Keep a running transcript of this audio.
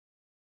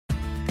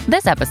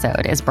This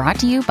episode is brought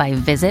to you by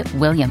Visit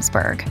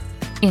Williamsburg.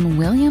 In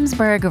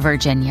Williamsburg,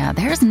 Virginia,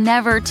 there's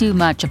never too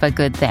much of a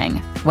good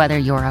thing. Whether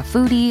you're a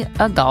foodie,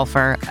 a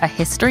golfer, a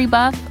history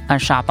buff, a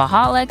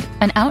shopaholic,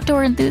 an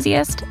outdoor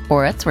enthusiast,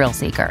 or a thrill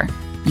seeker,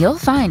 you'll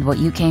find what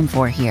you came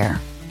for here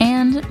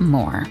and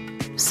more.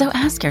 So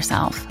ask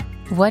yourself,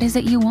 what is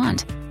it you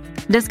want?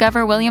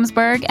 Discover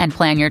Williamsburg and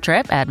plan your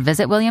trip at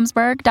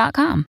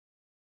visitwilliamsburg.com.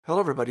 Hello,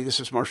 everybody.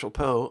 This is Marshall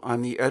Poe.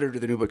 I'm the editor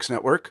of the New Books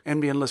Network.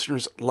 NBN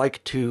listeners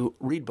like to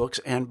read books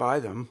and buy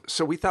them.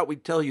 So we thought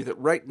we'd tell you that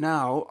right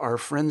now, our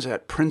friends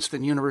at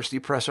Princeton University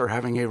Press are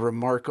having a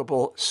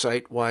remarkable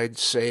site-wide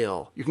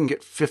sale. You can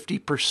get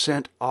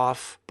 50%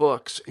 off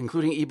books,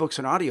 including ebooks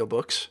and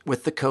audiobooks,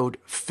 with the code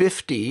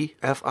 50,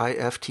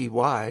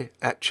 F-I-F-T-Y,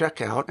 at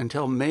checkout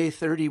until May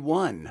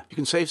 31. You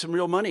can save some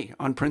real money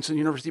on Princeton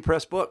University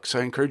Press books.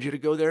 I encourage you to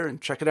go there and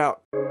check it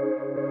out.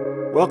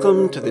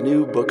 Welcome to the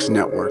New Books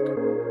Network.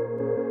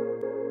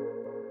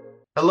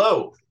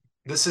 Hello,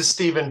 this is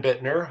Stephen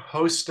Bittner,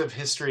 host of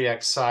History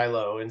X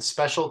Silo and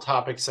special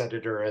topics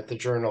editor at the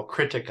journal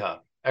Kritika,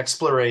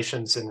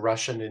 Explorations in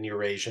Russian and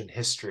Eurasian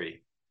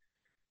History.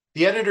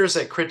 The editors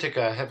at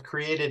Kritika have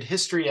created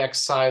History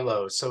X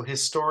Silo so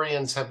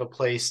historians have a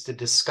place to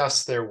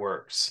discuss their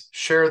works,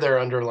 share their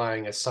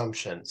underlying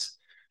assumptions,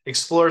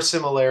 explore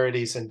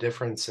similarities and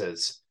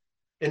differences,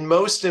 and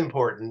most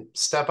important,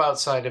 step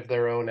outside of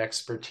their own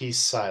expertise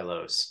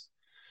silos.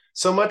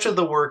 So much of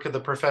the work of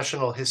the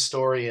professional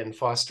historian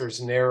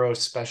fosters narrow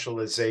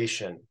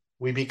specialization.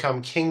 We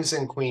become kings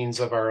and queens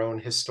of our own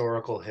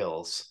historical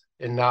hills,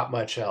 and not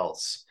much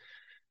else.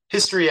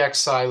 History X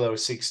Silo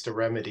seeks to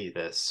remedy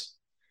this.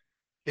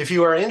 If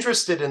you are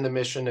interested in the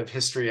mission of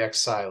History X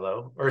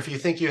Silo, or if you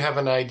think you have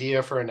an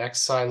idea for an X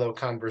Silo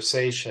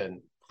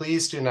conversation,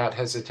 please do not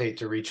hesitate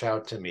to reach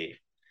out to me.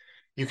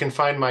 You can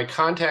find my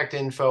contact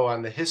info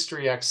on the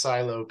History X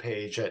Silo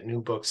page at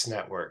New Books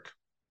Network.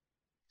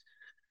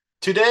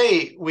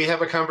 Today, we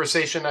have a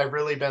conversation I've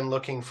really been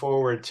looking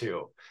forward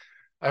to.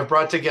 I've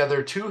brought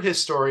together two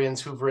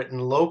historians who've written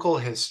local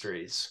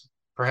histories,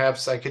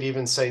 perhaps I could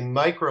even say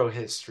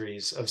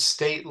micro-histories of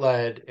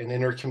state-led and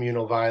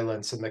intercommunal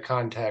violence in the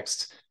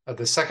context of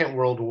the Second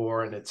World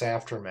War and its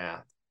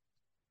aftermath.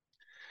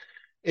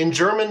 In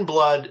German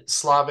blood,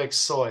 Slavic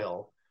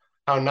soil,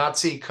 How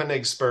Nazi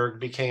Königsberg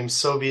Became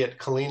Soviet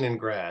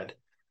Kaliningrad,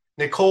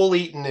 Nicole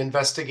Eaton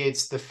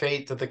investigates the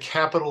fate of the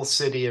capital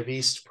city of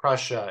East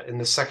Prussia in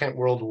the Second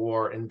World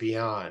War and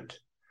beyond.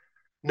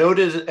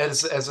 Noted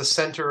as a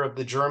center of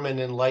the German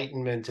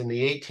Enlightenment in the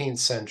 18th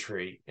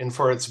century and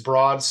for its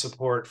broad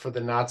support for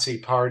the Nazi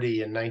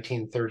Party in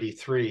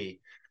 1933,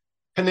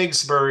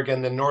 Königsberg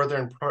and the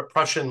northern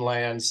Prussian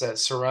lands that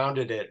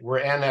surrounded it were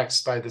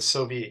annexed by the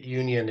Soviet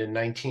Union in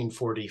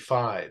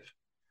 1945.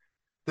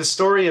 The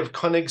story of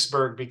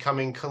Königsberg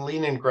becoming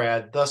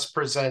Kaliningrad thus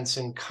presents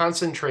in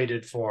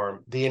concentrated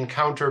form the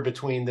encounter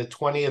between the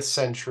 20th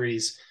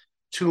century's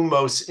two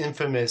most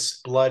infamous,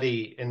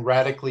 bloody, and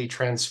radically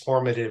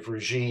transformative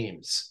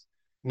regimes,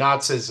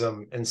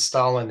 Nazism and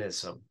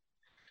Stalinism.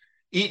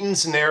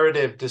 Eaton's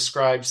narrative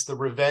describes the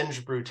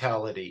revenge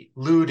brutality,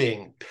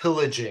 looting,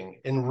 pillaging,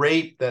 and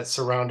rape that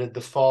surrounded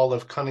the fall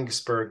of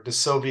Königsberg to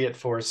Soviet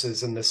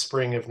forces in the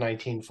spring of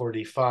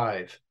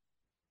 1945.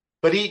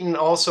 But Eaton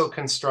also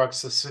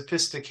constructs a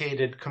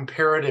sophisticated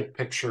comparative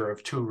picture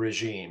of two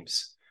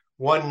regimes,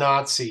 one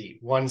Nazi,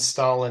 one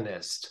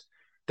Stalinist,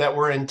 that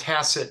were in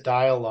tacit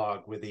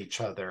dialogue with each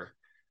other.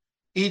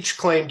 Each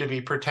claimed to be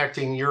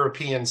protecting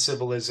European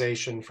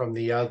civilization from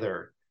the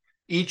other.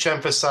 Each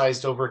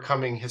emphasized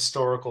overcoming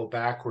historical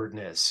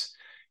backwardness.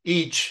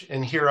 Each,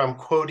 and here I'm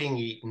quoting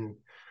Eaton,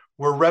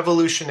 were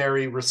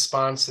revolutionary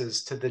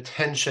responses to the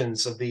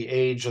tensions of the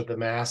age of the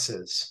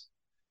masses.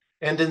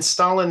 And in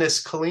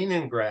Stalinist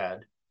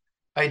Kaliningrad,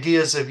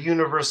 ideas of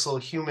universal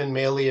human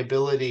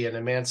malleability and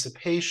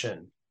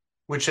emancipation,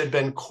 which had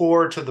been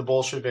core to the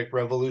Bolshevik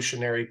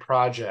revolutionary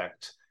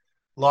project,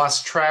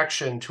 lost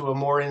traction to a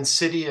more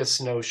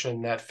insidious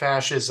notion that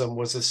fascism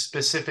was a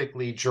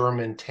specifically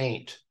German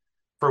taint,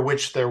 for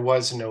which there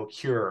was no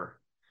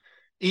cure.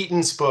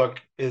 Eaton's book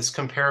is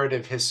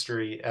comparative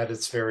history at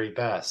its very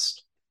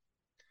best.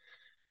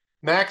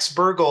 Max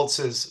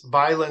Bergholz's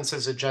Violence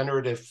as a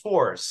Generative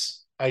Force,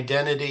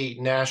 Identity,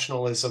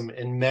 Nationalism,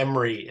 and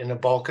Memory in a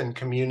Balkan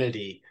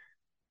Community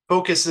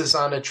focuses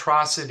on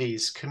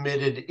atrocities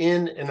committed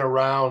in and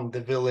around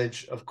the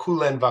village of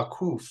Kulen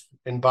Vakuf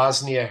in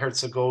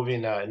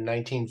Bosnia-Herzegovina in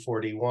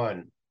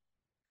 1941.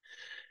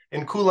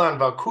 In Kulen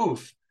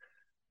Vakuf,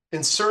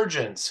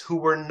 insurgents who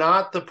were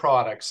not the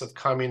products of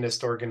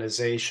communist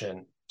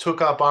organization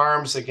took up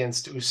arms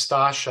against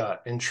Ustasha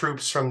and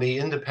troops from the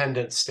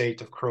independent state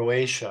of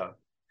Croatia.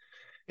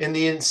 In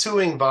the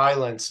ensuing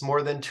violence,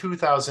 more than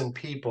 2,000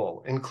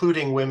 people,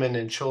 including women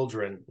and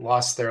children,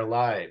 lost their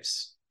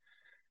lives.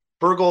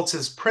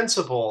 Bergholz's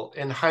principal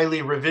and highly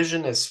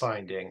revisionist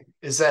finding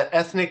is that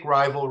ethnic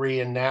rivalry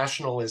and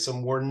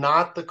nationalism were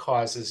not the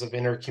causes of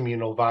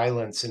intercommunal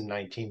violence in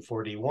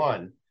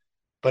 1941,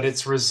 but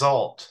its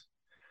result.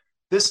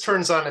 This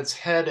turns on its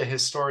head a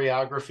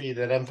historiography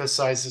that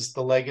emphasizes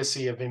the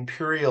legacy of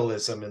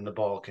imperialism in the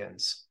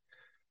Balkans.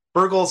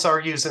 Burgolz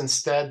argues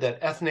instead that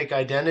ethnic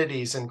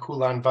identities in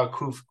Kulan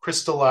Vakuf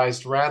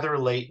crystallized rather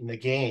late in the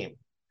game.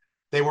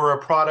 They were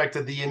a product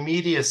of the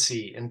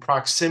immediacy and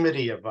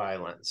proximity of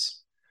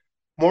violence.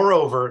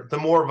 Moreover, the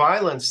more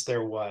violence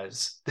there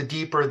was, the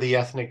deeper the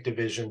ethnic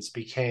divisions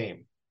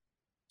became.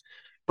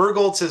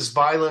 Burgolz's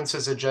Violence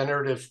as a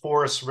Generative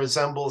Force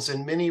resembles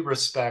in many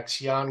respects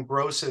Jan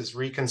Gross's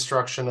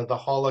reconstruction of the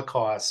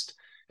Holocaust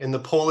in the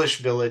Polish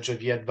village of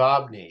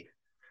Jedwabne.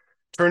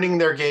 Turning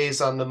their gaze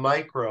on the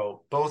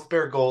micro, both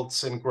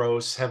Burgolz and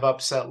Gross have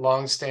upset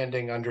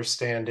long-standing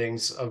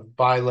understandings of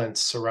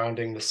violence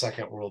surrounding the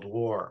Second World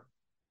War.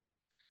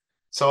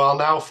 So I'll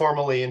now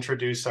formally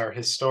introduce our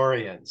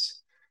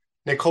historians.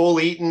 Nicole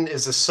Eaton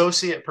is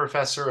Associate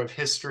Professor of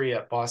History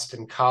at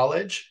Boston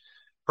College.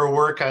 Her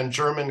work on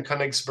German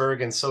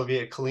Königsberg and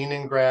Soviet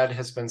Kaliningrad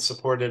has been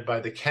supported by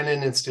the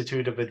Kennan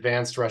Institute of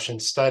Advanced Russian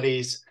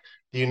Studies,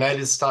 the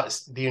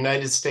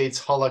United States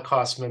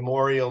Holocaust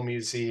Memorial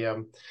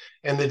Museum,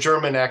 and the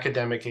German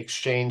Academic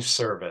Exchange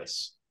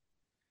Service.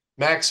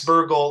 Max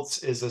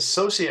Burgolz is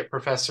Associate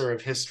Professor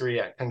of History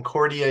at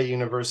Concordia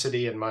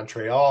University in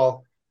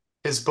Montreal.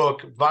 His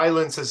book,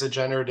 Violence as a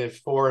Generative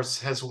Force,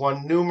 has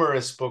won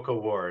numerous book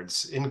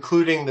awards,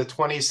 including the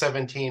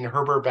 2017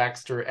 Herbert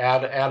Baxter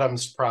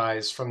Adams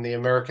Prize from the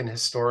American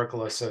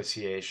Historical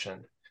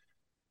Association.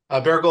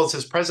 Burgolz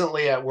is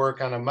presently at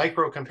work on a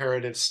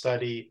micro-comparative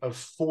study of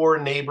 4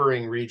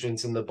 neighboring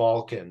regions in the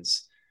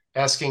Balkans,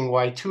 asking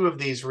why 2 of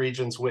these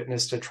regions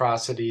witnessed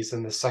atrocities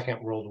in the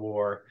Second World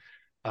War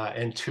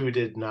and 2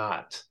 did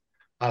not.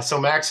 So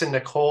Max and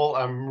Nicole,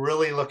 I'm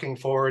really looking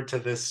forward to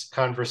this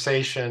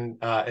conversation,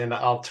 and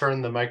I'll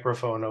turn the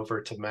microphone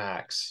over to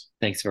Max.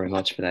 Thanks very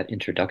much for that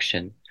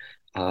introduction,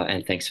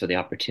 and thanks for the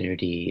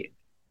opportunity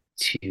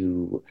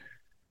to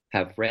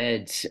have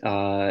read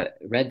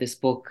this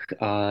book,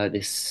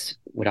 this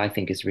what I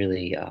think is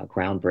really a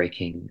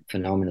groundbreaking,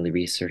 phenomenally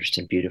researched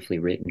and beautifully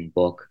written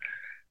book,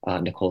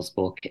 Nicole's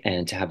book,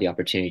 and to have the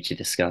opportunity to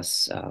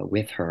discuss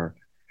with her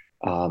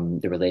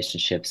the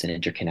relationships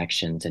and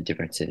interconnections and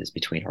differences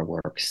between our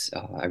works.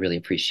 I really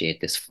appreciate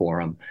this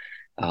forum,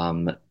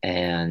 and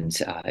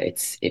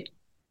it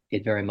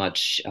very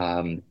much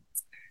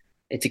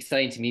it's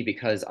exciting to me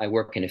because I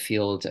work in a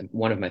field.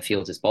 One of my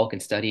fields is Balkan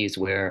studies,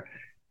 where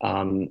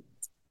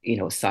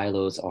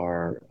silos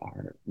are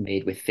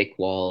made with thick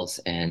walls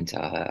and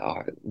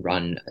are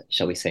run,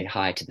 shall we say,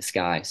 high to the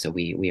sky. So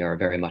we are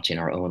very much in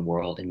our own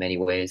world in many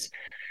ways.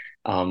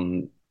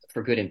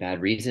 For good and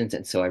bad reasons,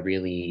 and so I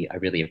really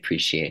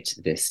appreciate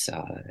this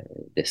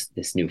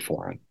new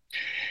forum.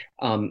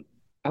 I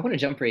want to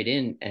jump right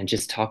in and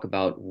just talk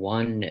about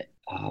one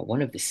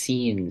of the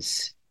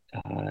scenes,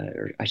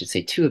 or I should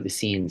say 2 of the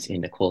scenes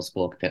in Nicole's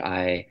book that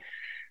I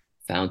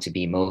found to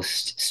be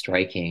most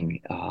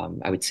striking.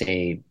 I would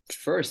say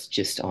first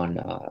just on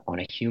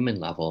a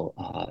human level,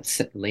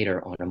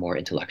 later on a more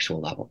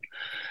intellectual level.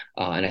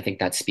 And I think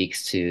that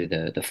speaks to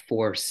the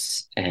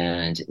force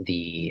and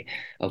the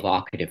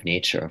evocative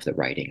nature of the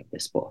writing of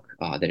this book,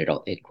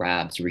 that it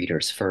grabs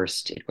readers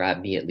first. It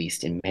grabbed me, at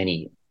least in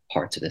many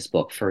parts of this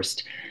book,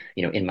 first,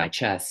 in my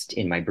chest,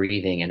 in my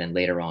breathing, and then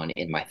later on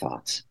in my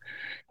thoughts.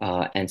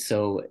 And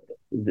so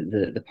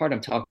the part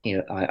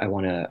I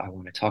want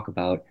to talk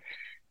about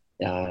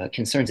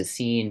concerns a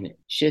scene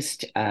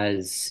just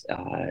as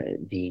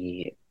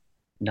the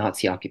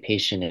Nazi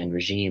occupation and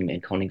regime in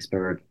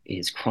Königsberg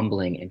is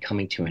crumbling and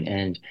coming to an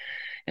end,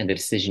 and the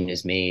decision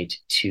is made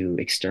to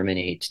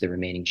exterminate the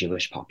remaining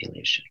Jewish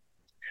population.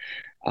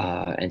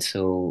 And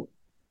so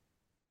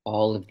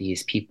all of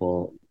these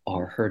people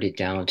are herded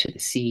down to the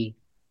sea,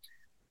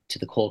 to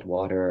the cold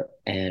water,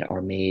 and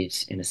are made,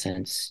 in a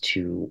sense,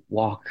 to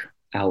walk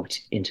out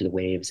into the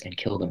waves and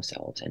kill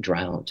themselves and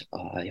drowned.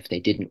 If they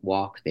didn't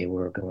walk, they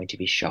were going to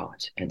be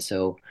shot. And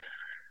so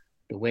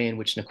the way in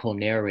which Nicole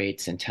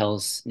narrates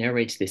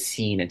this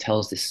scene and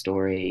tells this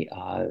story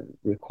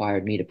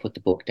required me to put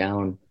the book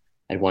down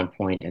at one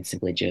point and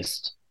simply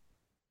just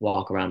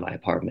walk around my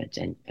apartment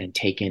and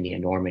take in the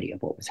enormity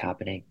of what was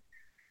happening.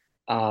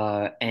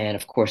 And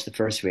of course, the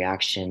first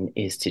reaction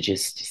is to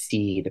just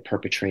see the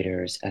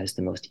perpetrators as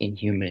the most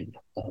inhuman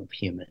of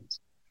humans,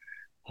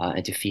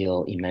 and to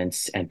feel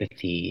immense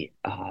empathy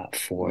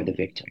for the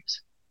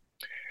victims.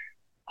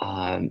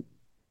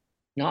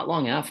 Not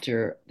long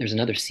after, there's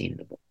another scene in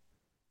the book,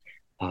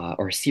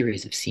 or a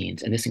series of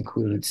scenes, and this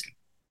includes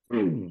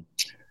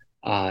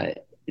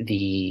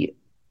the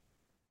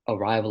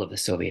arrival of the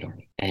Soviet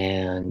army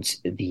and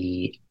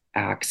the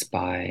acts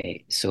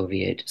by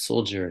Soviet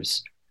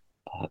soldiers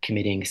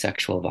committing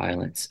sexual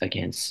violence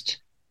against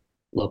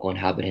local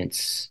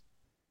inhabitants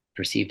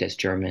perceived as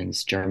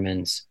Germans,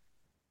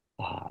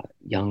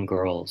 young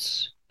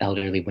girls,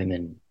 elderly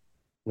women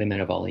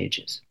of all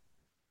ages.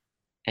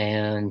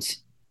 And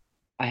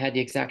I had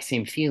the exact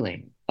same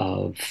feeling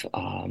of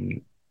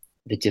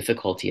the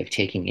difficulty of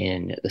taking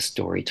in the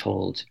story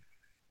told,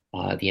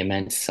 the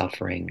immense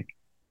suffering,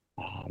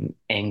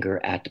 anger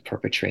at the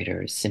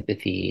perpetrators,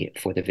 sympathy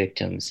for the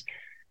victims.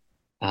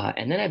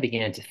 And then I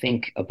began to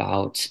think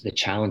about the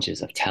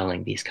challenges of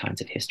telling these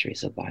kinds of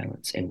histories of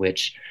violence, in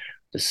which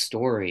the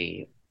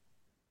story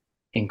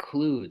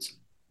includes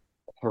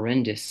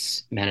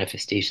horrendous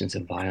manifestations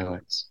of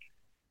violence,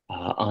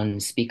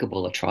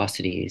 unspeakable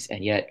atrocities,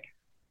 and yet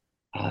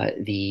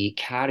the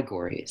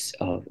categories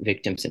of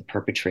victims and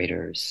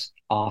perpetrators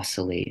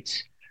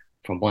oscillate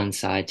from one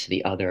side to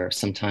the other,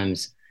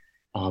 sometimes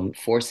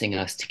forcing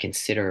us to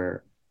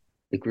consider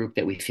the group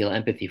that we feel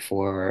empathy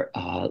for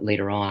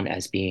later on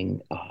as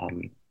being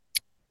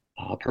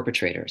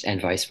perpetrators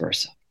and vice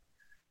versa.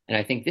 And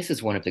I think this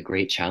is one of the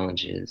great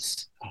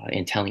challenges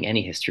in telling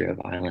any history of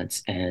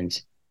violence.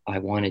 And I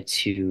wanted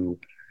to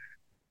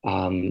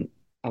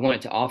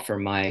offer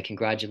my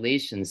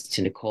congratulations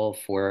to Nicole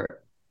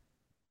for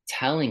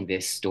telling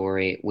this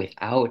story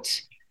without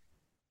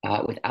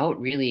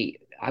really,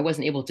 I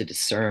wasn't able to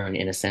discern,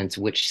 in a sense,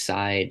 which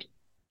side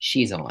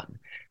she's on.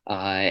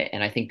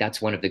 And I think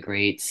that's one of the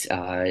great,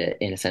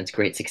 in a sense,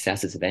 great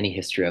successes of any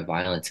history of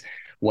violence.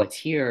 What's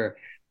here,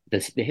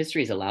 the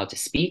history is allowed to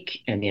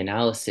speak, and the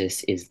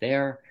analysis is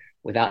there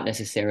without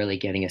necessarily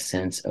getting a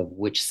sense of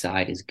which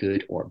side is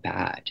good or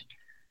bad,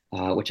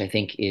 which I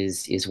think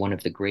is one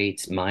of the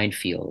great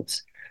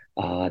minefields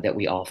that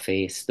we all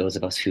face, those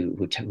of us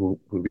who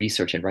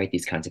research and write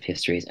these kinds of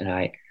histories.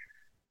 And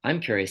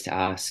I'm curious to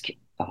ask,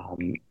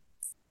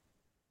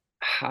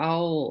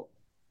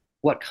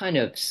 what kind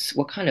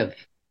of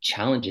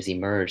challenges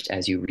emerged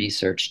as you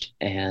researched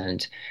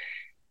and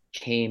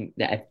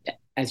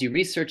as you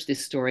researched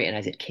this story and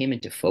as it came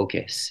into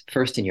focus,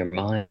 first in your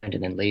mind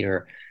and then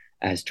later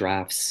as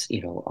drafts,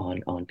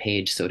 on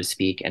page, so to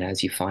speak, and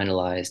as you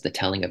finalize the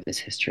telling of this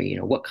history,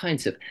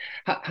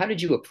 how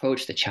did you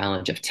approach the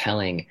challenge of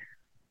telling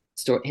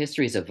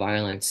histories of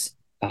violence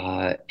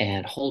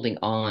and holding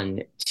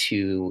on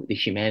to the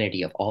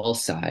humanity of all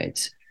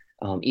sides,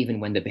 even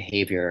when the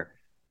behavior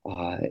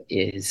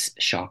is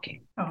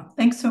shocking? Oh,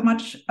 thanks so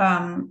much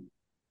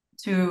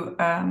to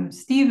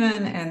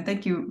Stephen, and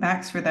thank you,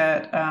 Max, for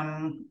that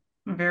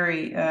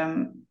very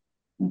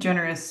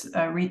generous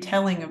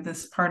retelling of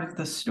this part of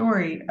the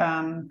story.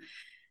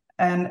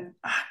 And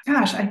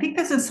gosh, I think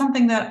this is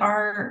something that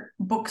our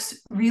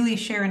books really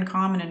share in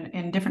common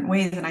in different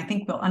ways. And I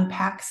think we'll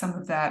unpack some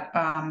of that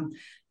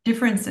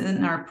difference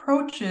in our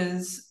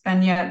approaches,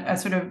 and yet a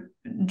sort of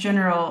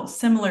general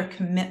similar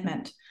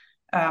commitment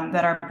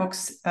that our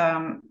books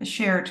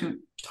share to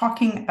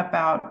talking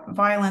about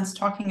violence,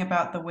 talking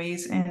about the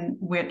ways in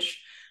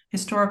which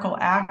historical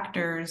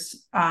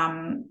actors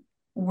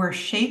were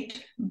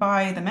shaped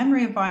by the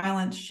memory of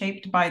violence,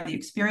 shaped by the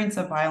experience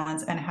of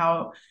violence, and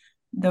how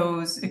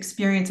those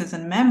experiences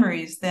and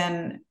memories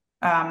then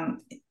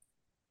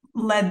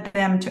led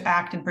them to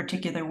act in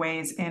particular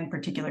ways in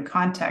particular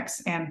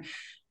contexts. And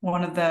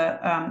one of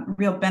the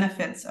real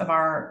benefits of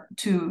our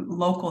two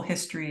local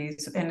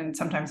histories, and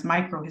sometimes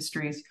micro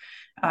histories,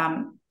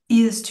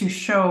 is to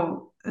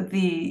show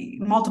the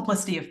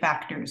multiplicity of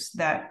factors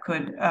that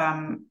could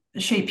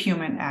shape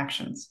human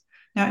actions.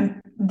 Now,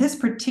 in this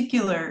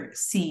particular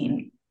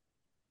scene,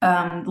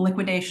 the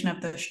liquidation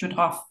of the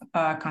Stutthof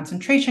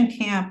concentration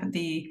camp,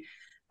 the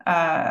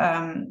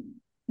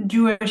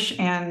Jewish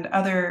and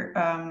other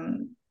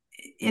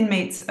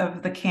inmates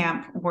of the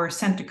camp were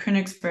sent to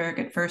Königsberg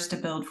at first to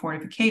build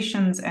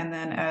fortifications, and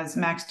then, as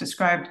Max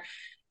described,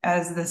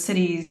 as the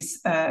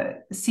city's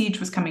siege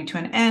was coming to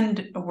an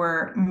end,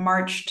 were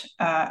marched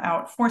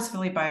out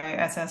forcefully by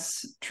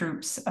SS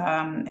troops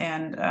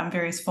and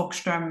various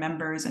Volkssturm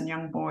members and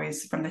young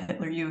boys from the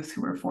Hitler Youth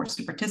who were forced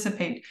to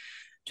participate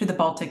to the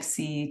Baltic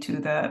Sea, to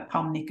the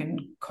Palmnican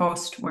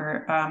coast,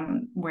 where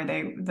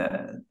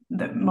the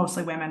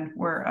mostly women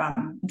were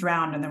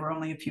drowned, and there were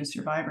only a few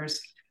survivors.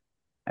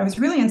 I was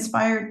really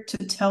inspired to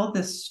tell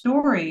this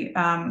story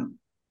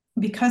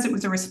because it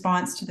was a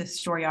response to the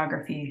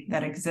historiography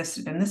that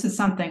existed. And this is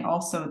something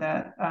also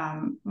that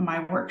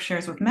my work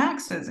shares with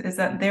Max, is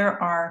that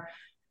there are,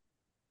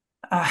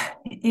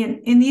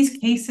 in these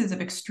cases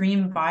of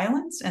extreme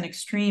violence and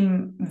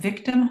extreme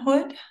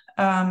victimhood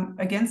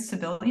against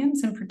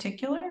civilians in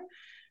particular,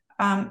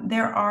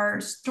 there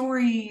are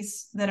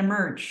stories that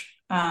emerge.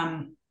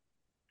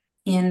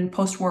 In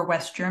post-war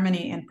West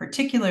Germany in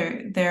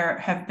particular, there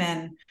have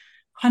been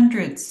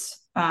hundreds,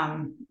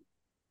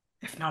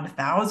 if not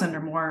 1,000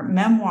 or more,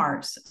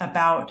 memoirs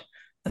about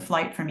the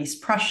flight from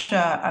East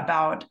Prussia,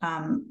 about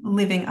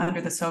living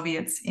under the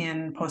Soviets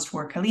in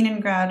post-war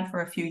Kaliningrad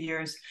for a few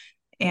years,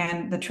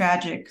 and the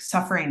tragic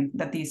suffering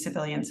that these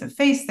civilians have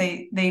faced.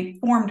 They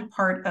formed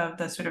part of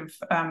the sort of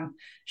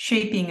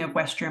shaping of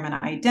West German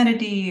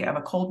identity, of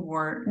a Cold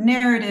War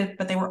narrative,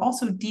 but they were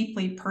also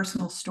deeply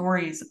personal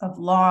stories of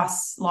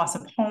loss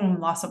of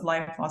home, loss of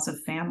life, loss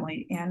of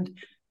family, and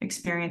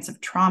experience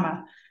of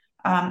trauma.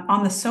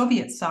 On the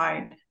Soviet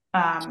side,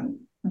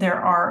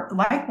 there are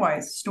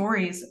likewise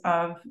stories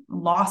of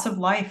loss of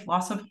life,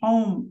 loss of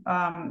home.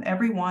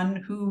 Everyone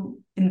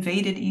who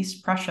invaded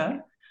East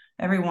Prussia,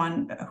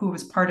 everyone who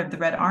was part of the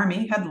Red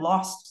Army, had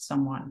lost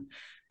someone.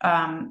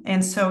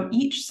 And so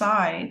each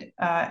side,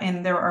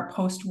 and there are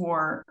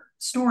post-war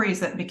stories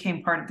that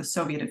became part of the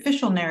Soviet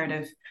official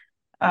narrative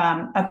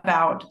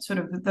about sort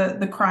of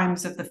the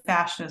crimes of the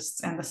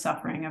fascists and the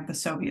suffering of the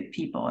Soviet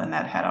people, and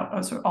that had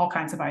all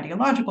kinds of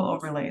ideological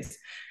overlays.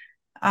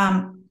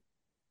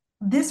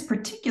 This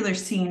particular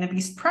scene of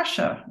East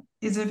Prussia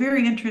is a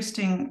very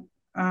interesting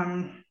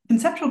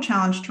conceptual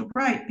challenge to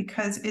write,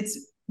 because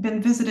it's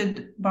been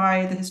visited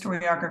by the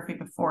historiography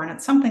before, and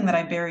it's something that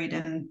I buried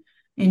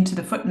into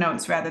the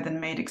footnotes rather than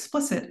made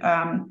explicit.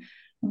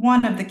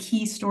 One of the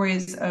key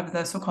stories of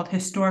the so-called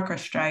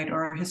Historikerstreit,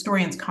 or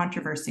historians'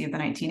 controversy of the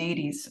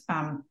 1980s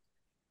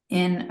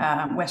in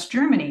West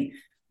Germany,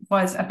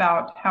 was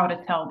about how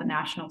to tell the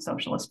National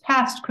Socialist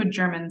past. Could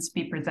Germans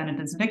be presented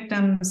as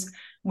victims?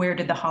 Where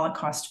did the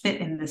Holocaust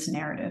fit in this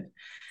narrative?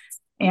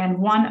 And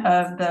one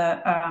of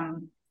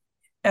the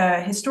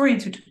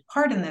historians who took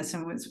part in this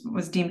and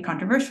was deemed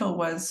controversial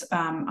was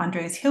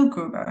Andreas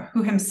Hillgruber,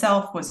 who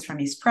himself was from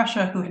East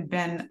Prussia, who had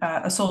been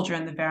a soldier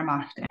in the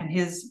Wehrmacht, and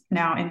his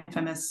now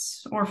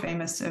infamous, or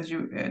famous, as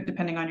you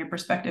depending on your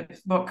perspective,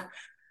 book,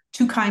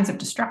 Two Kinds of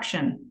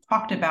Destruction,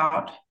 talked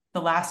about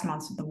the last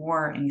months of the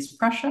war in East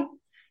Prussia,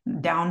 the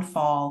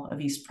downfall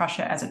of East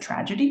Prussia as a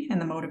tragedy,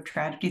 and the mode of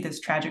tragedy, this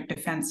tragic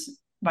defense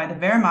by the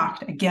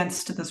Wehrmacht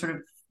against the sort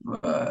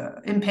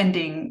of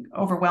impending,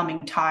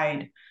 overwhelming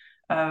tide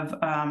of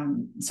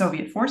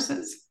Soviet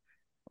forces,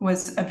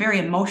 was a very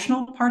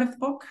emotional part of the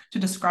book to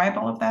describe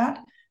all of that.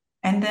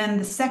 And then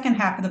the second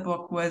half of the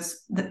book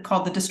was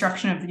called The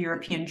Destruction of the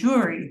European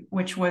Jewry,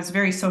 which was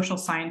very social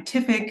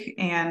scientific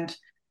and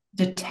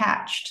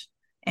detached.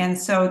 And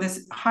so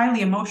this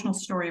highly emotional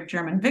story of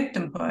German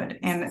victimhood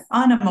and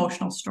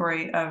unemotional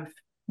story of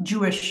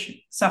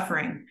Jewish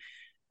suffering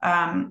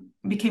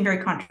became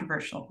very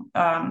controversial.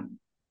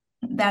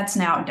 That's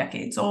now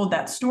decades old,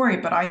 that story,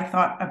 but I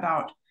thought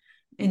about,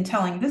 in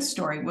telling this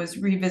story, was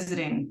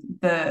revisiting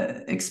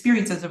the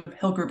experiences of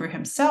Hillgruber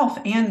himself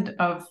and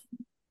of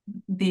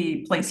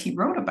the place he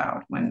wrote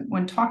about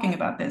when talking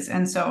about this.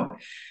 And so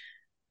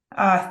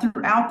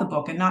throughout the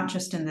book, and not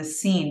just in this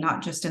scene,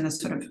 not just in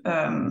this sort of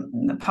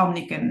the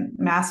Palmniken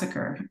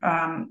massacre,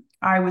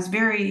 I was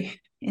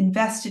very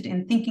invested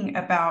in thinking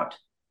about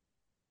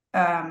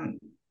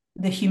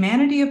the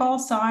humanity of all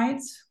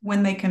sides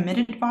when they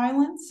committed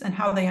violence and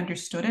how they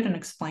understood it and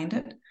explained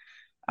it.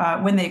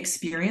 When they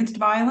experienced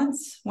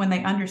violence, when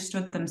they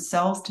understood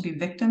themselves to be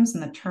victims,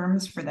 and the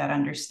terms for that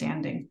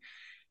understanding.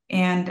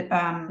 And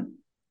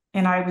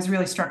I was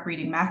really struck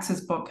reading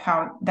Max's book,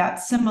 how that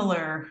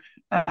similar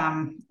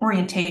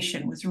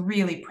orientation was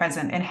really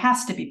present and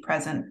has to be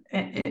present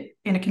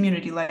in a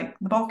community like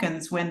the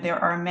Balkans, when there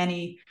are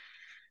many,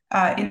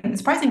 in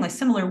surprisingly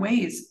similar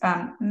ways,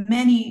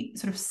 many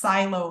sort of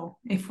silo,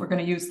 if we're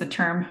going to use the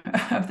term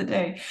of the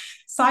day,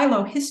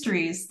 silo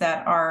histories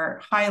that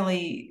are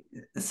highly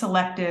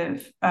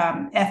selective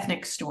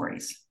ethnic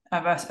stories,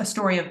 of a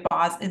story of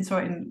and so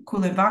in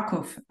Kulin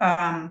Vakuf,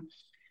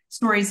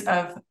 stories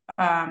of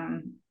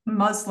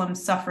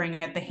Muslims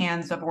suffering at the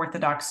hands of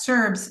Orthodox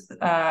Serbs,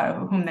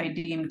 whom they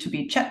deemed to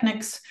be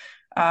Chetniks,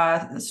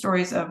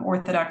 stories of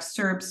Orthodox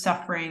Serbs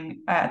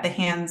suffering at the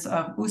hands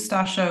of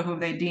Ustasha, who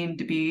they deemed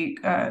to be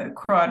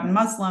Croat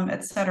Muslim,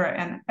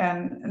 etc.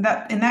 And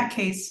that in that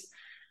case,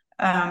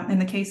 in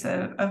the case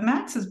of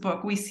Max's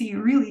book, we see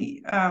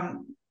really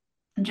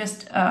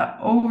just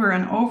over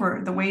and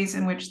over the ways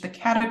in which the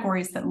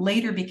categories that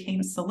later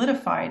became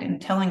solidified in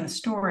telling the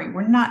story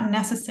were not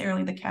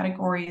necessarily the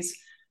categories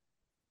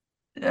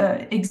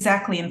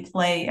exactly in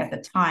play at the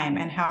time,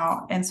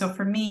 and so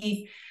for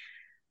me,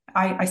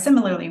 I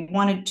similarly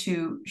wanted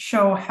to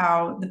show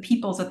how the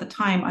peoples at the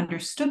time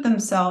understood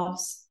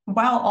themselves,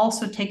 while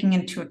also taking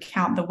into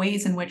account the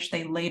ways in which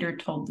they later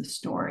told the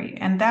story.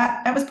 And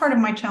that was part of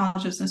my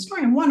challenge as a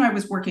historian. One, I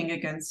was working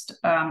against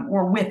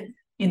or with,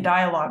 in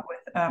dialogue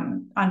with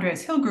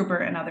Andreas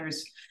Hillgruber and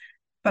others,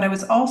 but I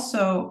was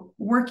also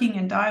working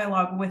in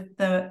dialogue with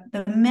the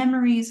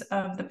memories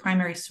of the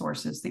primary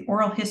sources, the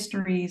oral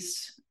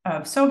histories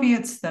of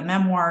Soviets, the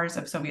memoirs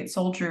of Soviet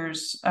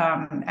soldiers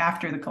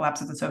after the collapse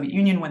of the Soviet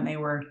Union, when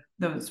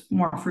those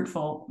more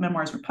fruitful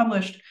memoirs were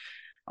published,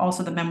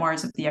 also the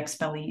memoirs of the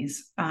expellees,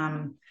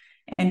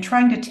 and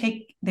trying to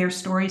take their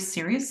stories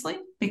seriously,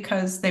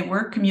 because they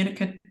were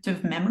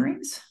communicative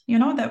memories,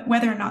 that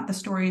whether or not the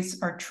stories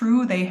are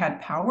true, they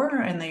had power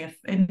and they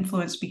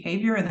influenced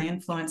behavior and they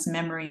influenced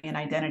memory and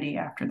identity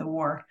after the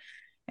war.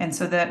 And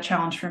so that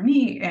challenge for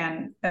me,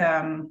 and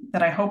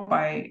that I hope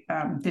I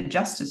did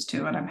justice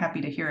to, and I'm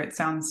happy to hear it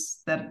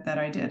sounds that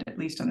I did, at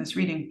least on this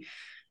reading,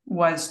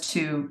 was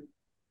to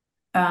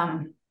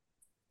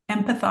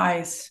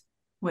empathize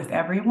with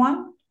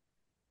everyone,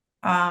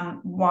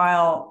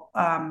 while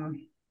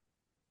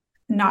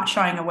not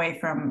shying away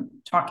from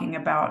talking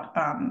about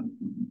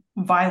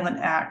violent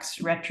acts,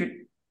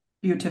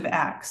 retributive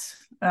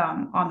acts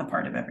on the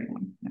part of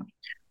everyone.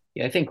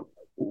 Yeah, I think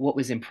what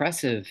was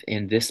impressive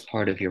in this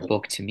part of your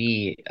book to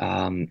me,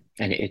 and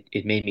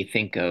it made me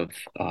think of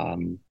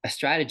a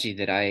strategy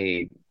that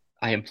I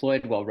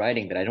employed while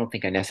writing, but I don't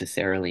think I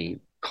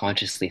necessarily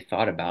consciously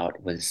thought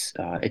about was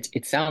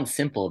it sounds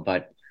simple,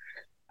 but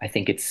I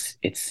think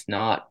it's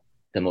not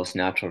the most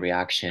natural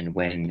reaction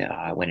when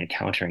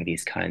encountering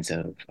these kinds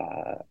of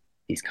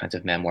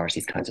memoirs,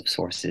 these kinds of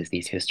sources,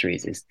 these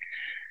histories is,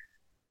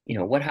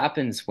 what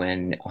happens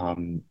when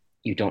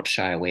you don't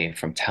shy away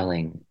from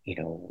telling,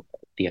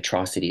 the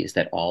atrocities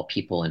that all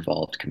people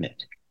involved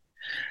commit.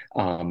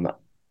 Um,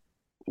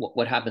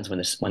 what happens when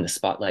the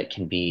spotlight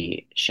can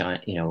be shown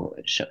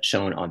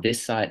on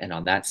this side and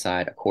on that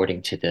side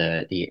according to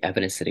the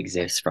evidence that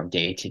exists from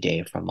day to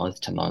day, from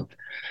month to month,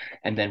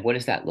 and then what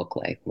does that look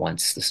like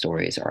once the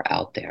stories are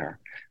out there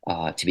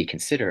to be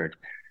considered?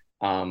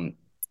 Um,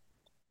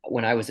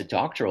 when I was a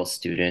doctoral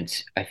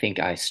student, I think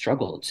I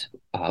struggled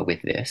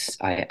with this.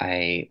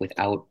 I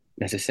without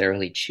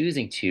necessarily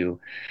choosing to,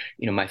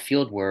 my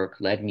field work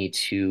led me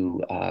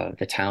to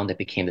the town that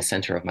became the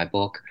center of my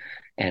book,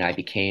 and I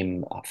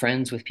became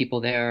friends with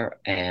people there,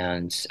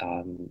 and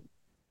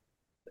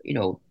you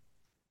know,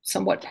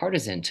 somewhat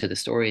partisan to the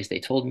stories they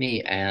told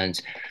me, and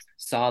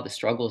saw the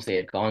struggles they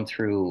had gone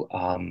through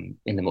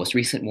in the most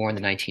recent war in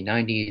the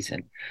 1990s,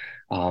 and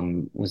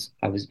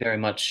I was very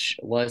much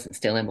was and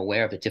still am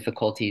aware of the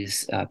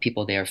difficulties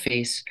people there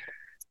face,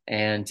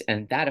 and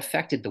that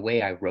affected the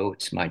way I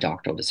wrote my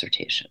doctoral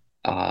dissertation.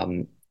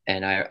 And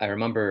I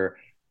remember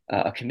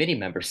a committee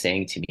member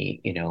saying to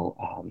me,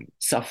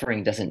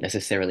 suffering doesn't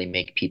necessarily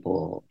make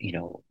people,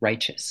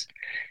 righteous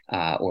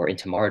or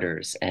into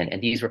martyrs.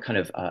 And these were kind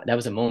of that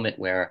was a moment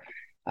where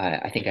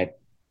I think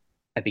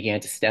I began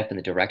to step in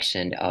the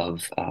direction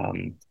of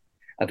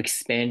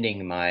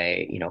expanding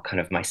my, kind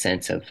of my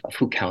sense of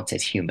who counts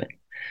as human.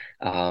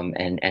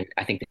 And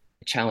I think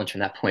the challenge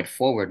from that point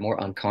forward,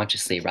 more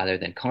unconsciously rather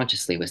than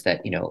consciously, was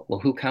that, well,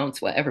 who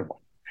counts? Well, everyone.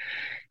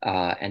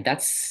 And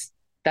that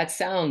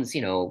sounds,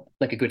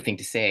 like a good thing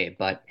to say,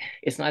 but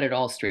it's not at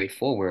all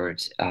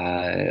straightforward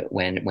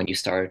when you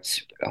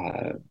start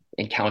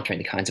encountering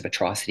the kinds of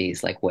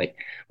atrocities like what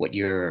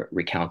you're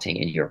recounting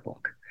in your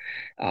book.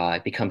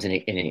 It becomes an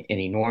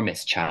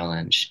enormous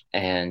challenge,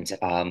 and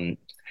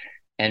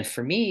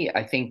for me,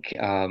 I think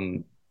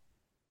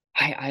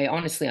I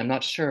honestly I'm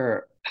not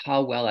sure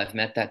how well I've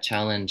met that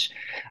challenge.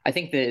 I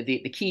think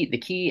the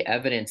key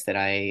evidence that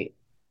I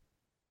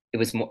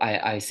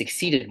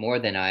succeeded more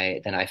than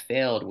I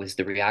failed was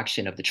the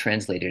reaction of the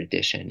translated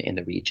edition in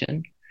the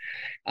region,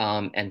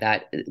 and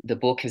that the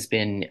book has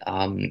been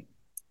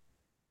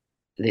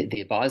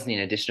the Bosnian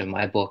edition of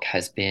my book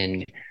has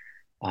been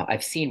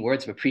I've seen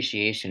words of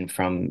appreciation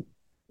from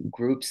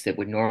groups that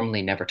would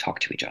normally never talk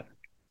to each other,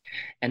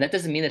 and that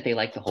doesn't mean that they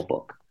like the whole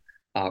book.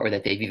 Or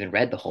that they've even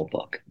read the whole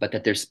book, but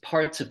that there's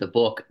parts of the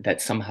book that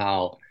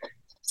somehow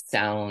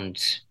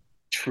sound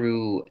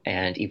true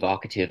and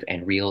evocative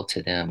and real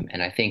to them.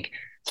 And I think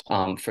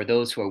for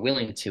those who are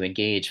willing to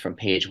engage from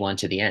page one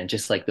to the end,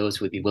 just like those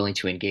who would be willing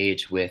to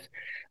engage with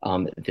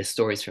the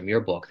stories from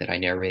your book that I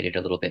narrated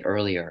a little bit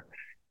earlier,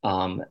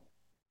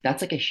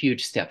 that's like a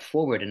huge step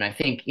forward. And I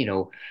think,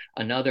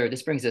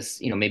 this brings us,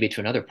 maybe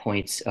to another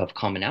point of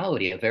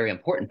commonality, a very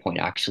important point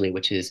actually,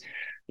 which is,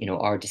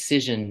 our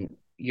decision,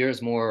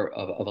 yours more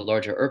of a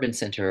larger urban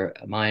center,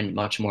 mine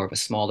much more of a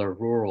smaller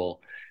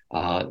rural.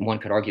 One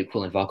could argue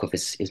Kulanvakov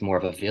is more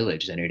of a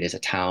village than it is a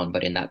town,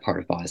 but in that part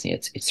of Bosnia,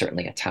 it's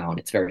certainly a town.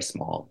 It's very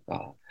small.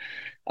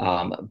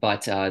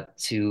 But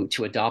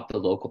to adopt the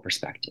local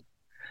perspective.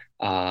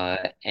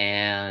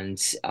 And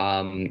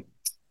I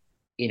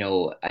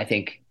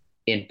think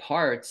in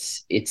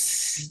parts,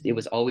 it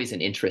was always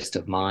an interest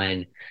of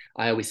mine.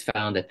 I always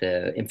found that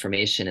the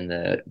information and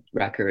the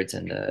records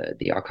and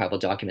the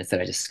archival documents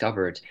that I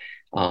discovered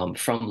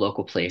from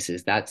local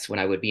places, that's when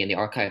I would be in the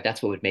archive,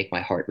 that's what would make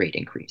my heart rate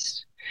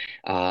increase.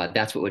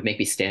 That's what would make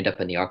me stand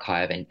up in the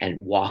archive and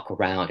walk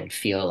around and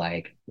feel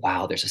like,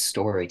 wow, there's a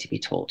story to be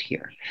told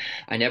here.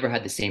 I never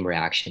had the same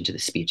reaction to the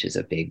speeches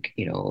of big,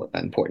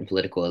 important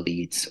political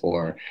elites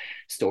or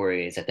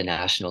stories at the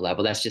national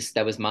level.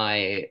 That was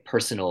my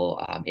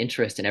personal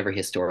interest, and every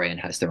historian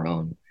has their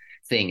own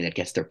thing that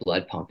gets their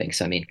blood pumping.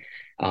 So, I mean,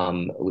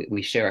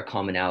 we share a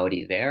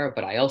commonality there,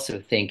 but I also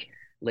think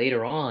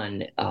later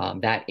on,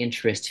 that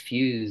interest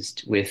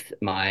fused with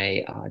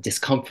my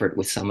discomfort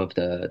with some of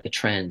the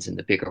trends and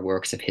the bigger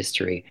works of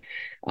history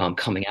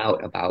coming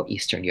out about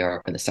Eastern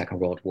Europe and the Second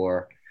World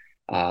War.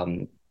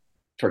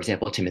 For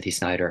example, Timothy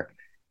Snyder,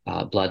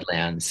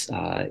 Bloodlands,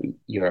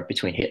 Europe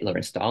between Hitler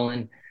and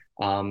Stalin,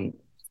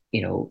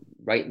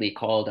 rightly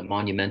called a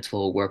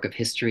monumental work of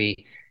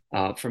history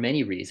for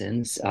many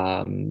reasons.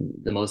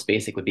 The most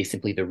basic would be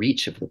simply the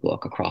reach of the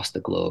book across the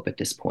globe at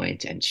this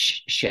point, and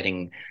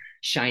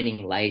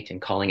shining light and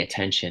calling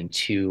attention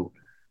to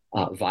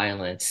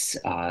violence,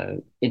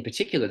 in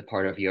particular the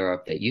part of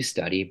Europe that you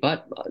study,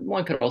 but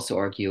one could also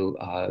argue,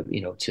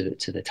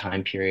 to the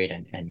time period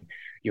and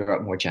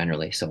Europe more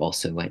generally. So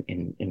also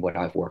in what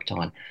I've worked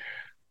on.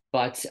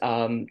 But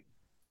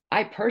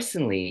I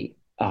personally,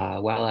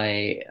 while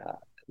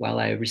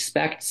I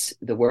respect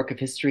the work of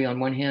history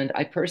on one hand,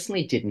 I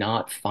personally did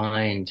not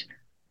find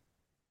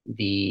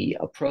the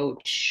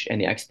approach and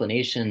the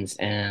explanations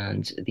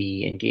and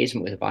the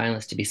engagement with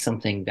violence to be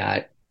something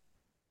that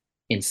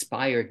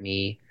inspired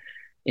me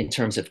in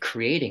terms of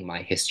creating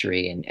my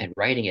history and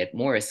writing it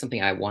more as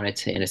something I wanted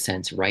to, in a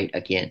sense, write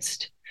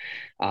against.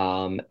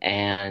 And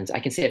I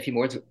can say a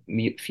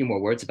few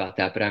more words about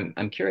that, but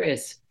I'm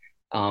curious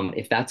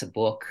if that's a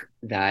book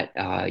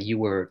that you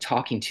were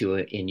talking to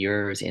in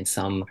yours in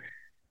some,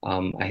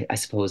 I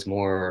suppose,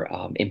 more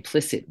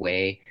implicit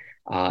way,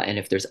 and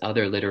if there's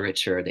other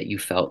literature that you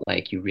felt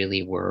like you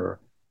really were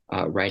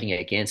writing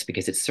against,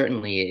 because it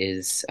certainly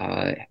is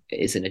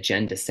an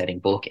agenda-setting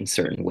book in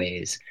certain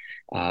ways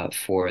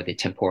for the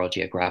temporal,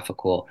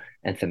 geographical,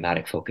 and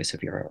thematic focus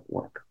of your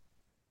work.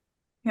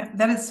 Yeah,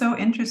 that is so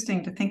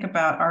interesting to think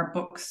about our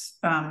books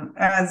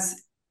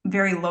as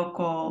very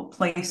local,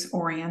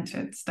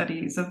 place-oriented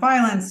studies of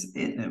violence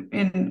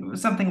in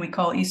something we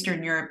call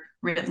Eastern Europe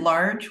writ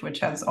large, which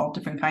has all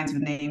different kinds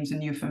of names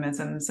and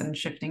euphemisms and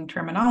shifting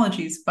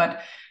terminologies.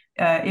 But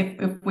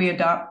if we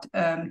adopt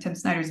Tim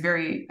Snyder's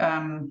very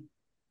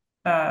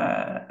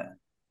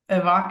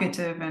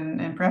evocative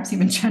and perhaps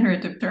even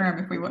generative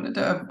term, if we wanted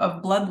to,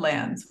 of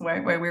bloodlands,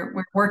 where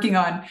we're working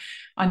on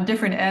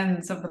different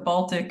ends of the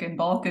Baltic and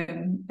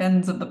Balkan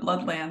ends of the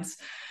bloodlands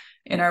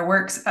in our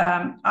works.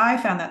 I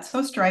found that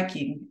so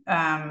striking.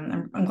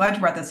 I'm glad you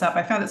brought this up.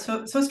 I found it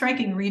so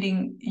striking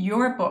reading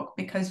your book,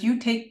 because you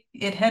take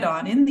it head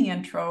on in the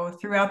intro,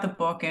 throughout the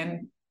book,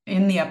 and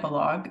in the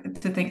epilogue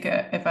to think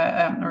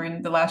or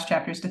in the last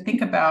chapters to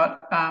think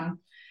about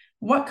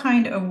what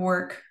kind of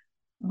work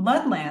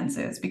Bloodlands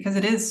is, because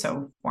it is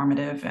so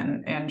formative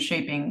and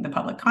shaping the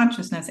public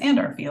consciousness and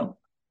our field.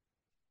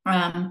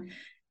 And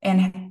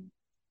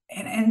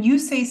you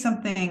say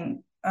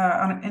something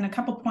in a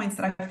couple points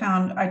that I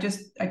found, I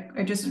just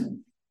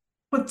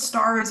put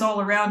stars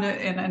all around it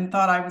and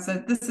thought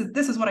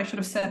this is what I should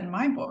have said in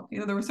my book.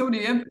 There were so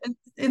many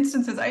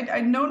instances.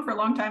 I'd known for a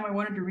long time I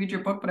wanted to read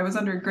your book, but I was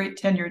under great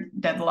tenure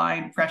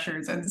deadline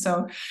pressures, and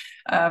so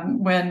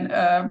when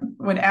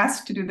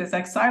asked to do this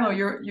ex silo,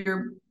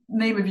 your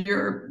name of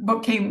your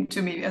book came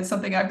to me as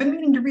something I've been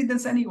meaning to read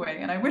this anyway,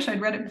 and I wish I'd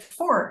read it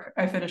before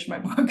I finished my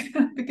book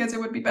because it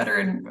would be better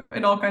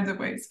in all kinds of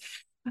ways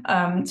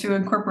to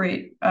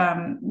incorporate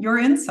your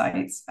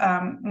insights,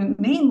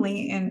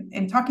 namely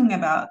in talking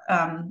about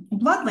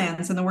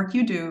Bloodlands and the work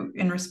you do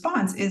in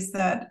response. Is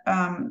that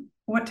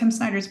what Tim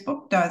Snyder's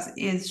book does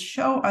is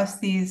show us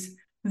these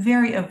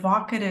very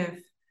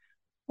evocative,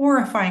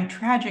 horrifying,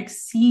 tragic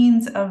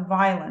scenes of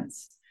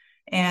violence.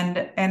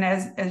 And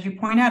as you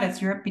point out,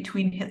 it's Europe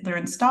between Hitler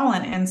and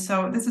Stalin. And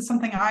so this is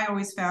something I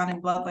always found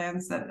in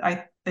Bloodlands that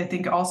I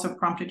think also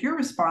prompted your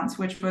response,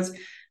 which was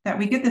that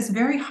we get this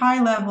very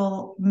high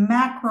level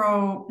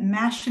macro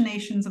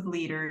machinations of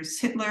leaders,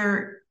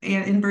 Hitler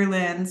in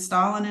Berlin,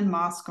 Stalin in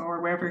Moscow, or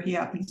wherever he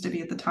happens to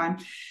be at the time.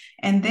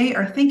 And they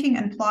are thinking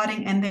and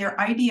plotting, and their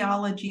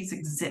ideologies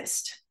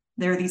exist.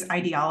 There are these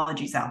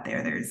ideologies out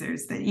there.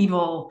 There's the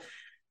evil,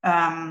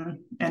 and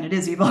it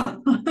is evil,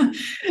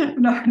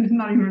 not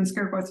even in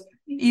scare quotes,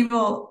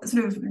 evil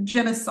sort of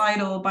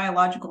genocidal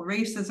biological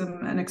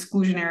racism and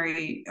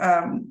exclusionary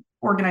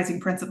organizing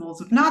principles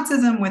of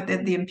Nazism, with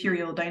the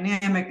imperial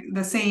dynamic,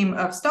 the same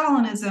of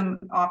Stalinism,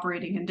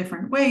 operating in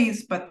different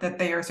ways, but that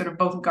they are sort of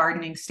both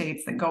gardening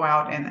states that go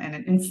out and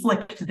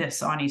inflict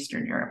this on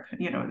Eastern Europe.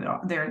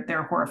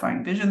 Their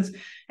horrifying visions,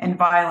 and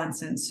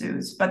violence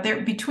ensues. But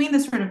between the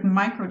sort of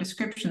micro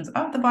descriptions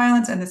of the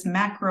violence and this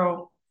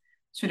macro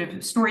sort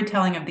of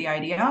storytelling of the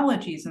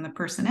ideologies and the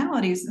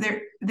personalities,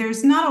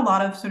 there's not a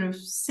lot of sort of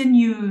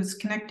sinews,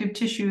 connective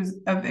tissues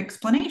of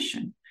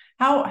explanation.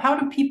 How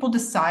do people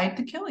decide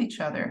to kill each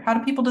other? How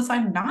do people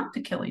decide not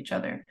to kill each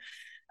other?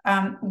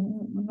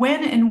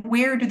 When and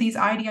where do these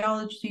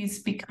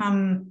ideologies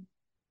become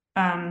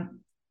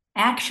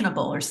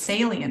actionable or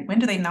salient? When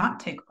do they not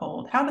take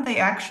hold? How do they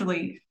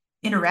actually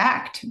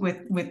interact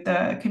with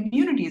the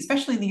community,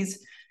 especially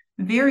these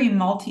very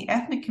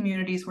multi-ethnic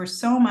communities where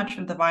so much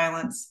of the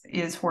violence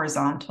is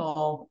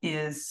horizontal,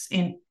 is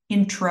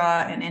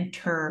intra and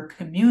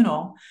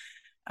intercommunal,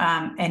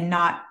 and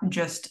not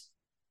just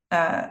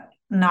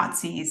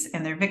Nazis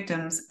and their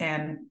victims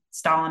and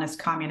Stalinist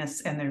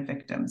communists and their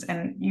victims.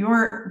 And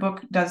your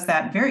book does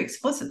that very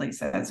explicitly,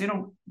 says,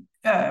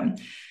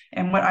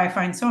 and what I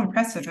find so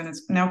impressive, and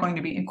it's now going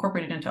to be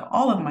incorporated into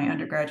all of my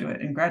undergraduate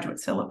and graduate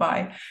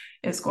syllabi,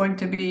 is going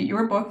to be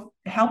your book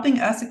helping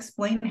us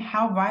explain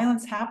how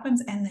violence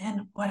happens. And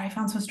then what I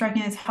found so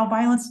striking is how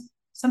violence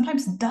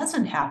sometimes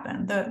doesn't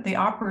happen. The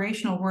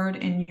operational word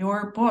in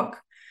your book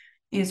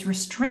is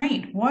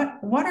restraint. What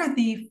are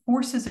the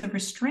forces of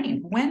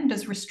restraint? When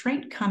does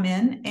restraint come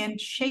in and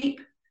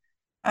shape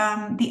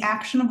the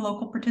action of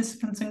local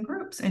participants and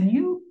groups? And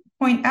you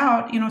point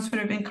out,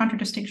 sort of in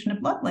contradistinction of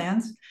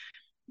Bloodlands,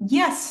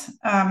 yes,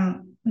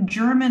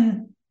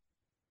 German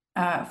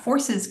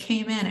forces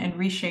came in and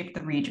reshaped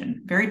the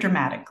region very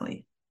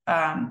dramatically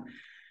in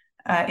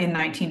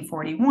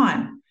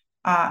 1941.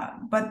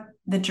 But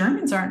the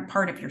Germans aren't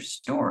part of your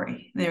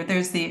story.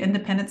 There's the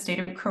independent state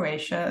of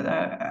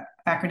Croatia,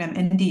 acronym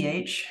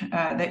NDH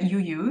that you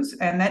use,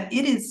 and that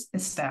it is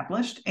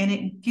established, and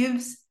it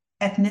gives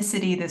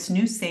ethnicity this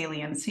new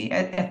saliency.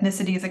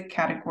 Ethnicity is a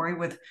category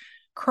with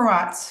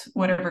Croats,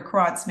 whatever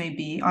Croats may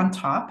be, on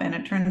top. And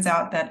it turns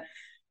out that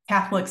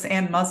Catholics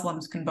and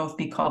Muslims can both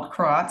be called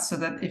Croats, so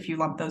that if you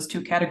lump those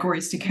two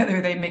categories together,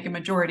 they make a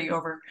majority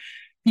over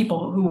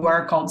people who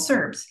are called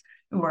Serbs,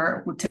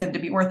 who tend to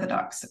be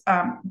Orthodox.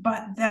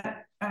 But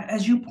that,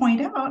 as you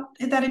point out,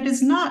 that it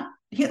is not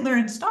Hitler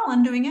and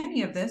Stalin doing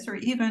any of this, or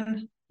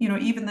even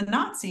the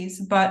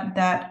Nazis, but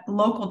that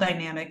local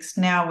dynamics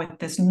now with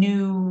this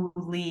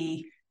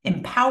newly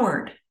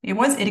empowered,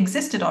 it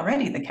existed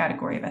already, the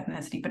category of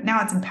ethnicity, but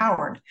now it's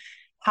empowered.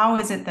 How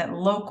is it that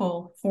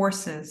local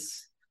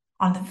forces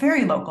on the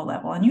very local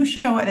level, and you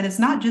show it, it's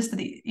not just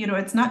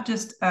it's not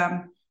just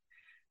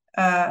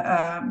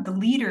the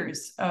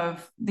leaders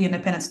of the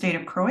independent state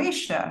of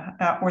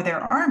Croatia or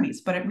their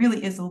armies, but it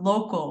really is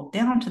local,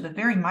 down to the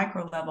very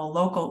micro level,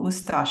 local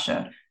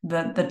Ustasha,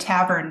 the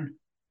tavern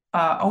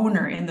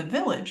owner in the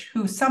village,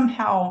 who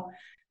somehow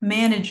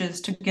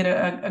manages to get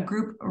a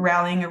group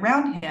rallying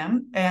around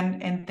him,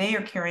 and they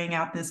are carrying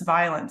out this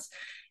violence,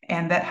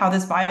 and that how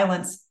this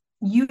violence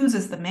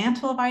uses the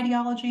mantle of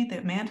ideology,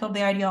 the mantle of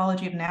the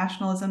ideology of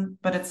nationalism,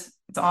 but it's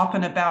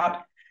often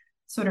about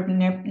sort of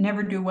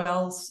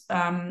never-do-wells,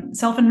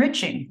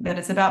 self-enriching, that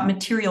it's about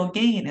material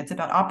gain, it's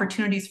about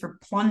opportunities for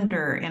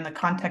plunder in the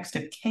context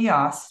of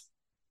chaos,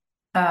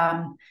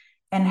 and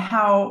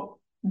how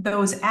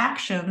those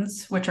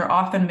actions, which are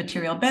often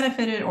material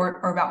benefited or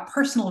about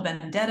personal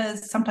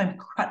vendettas, sometimes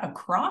cut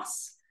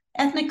across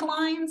ethnic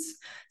lines,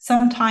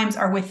 sometimes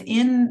are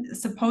within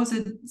supposed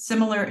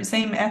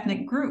same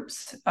ethnic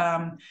groups,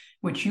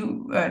 which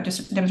you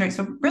just demonstrate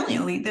so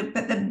brilliantly,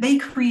 that they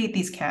create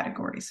these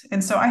categories.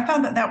 And so I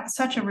found that was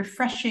such a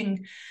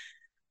refreshing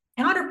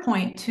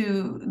counterpoint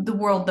to the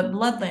world that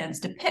Bloodlands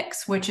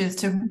depicts, which is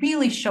to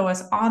really show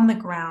us on the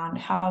ground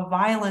how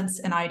violence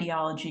and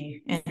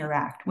ideology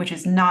interact, which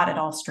is not at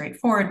all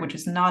straightforward, which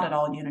is not at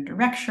all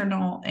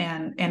unidirectional,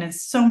 and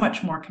is so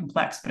much more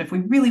complex. But if we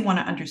really want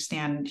to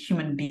understand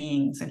human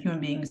beings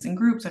in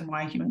groups, and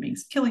why human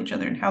beings kill each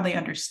other, and how they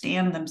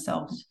understand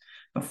themselves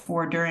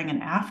before, during,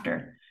 and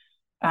after,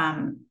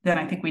 then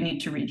I think we need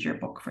to read your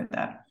book for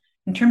that.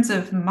 In terms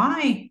of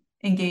my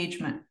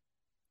engagement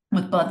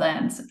with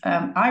Bloodlands,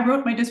 I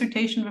wrote my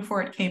dissertation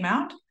before it came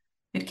out.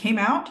 It came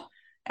out,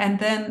 and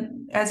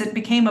then as it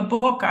became a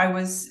book, I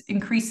was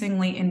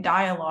increasingly in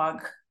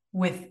dialogue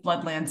with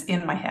Bloodlands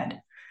in my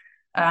head.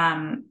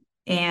 I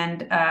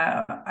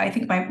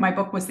think my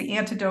book was the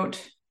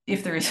antidote,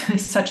 if there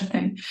is such a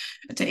thing,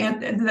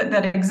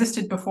 that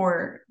existed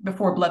before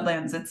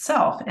Bloodlands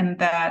itself, and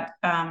that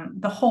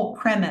the whole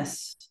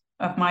premise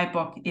of my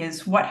book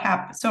is what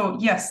happened. So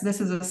yes, this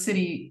is a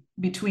city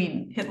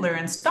between Hitler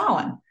and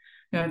Stalin.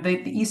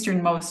 The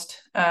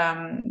easternmost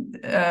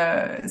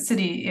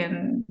city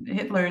in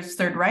Hitler's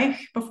Third Reich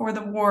before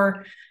the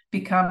war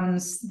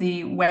becomes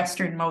the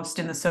westernmost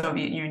in the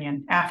Soviet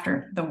Union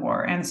after the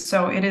war. And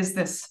so it is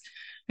this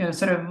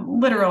sort of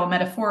literal,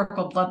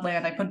 metaphorical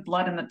bloodland. I put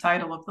blood in the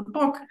title of the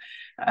book.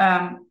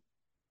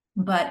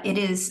 But it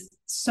is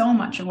so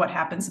much of what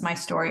happens in my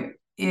story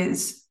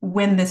is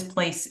when this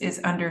place is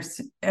under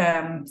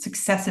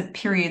successive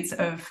periods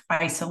of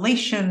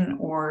isolation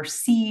or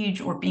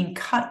siege or being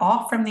cut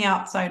off from the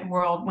outside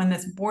world, when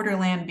this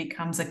borderland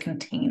becomes a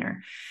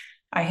container.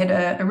 I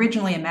had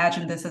originally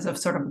imagined this as a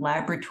sort of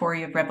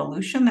laboratory of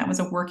revolution. That was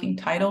a working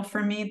title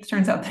for me. It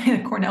turns out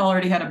that Cornell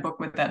already had a book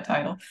with that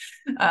title.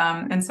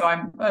 And so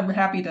I'm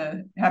happy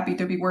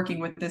to be working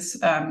with this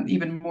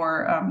even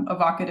more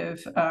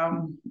evocative,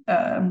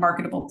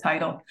 marketable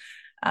title.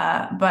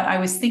 But I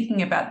was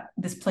thinking about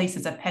this place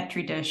as a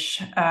petri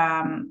dish.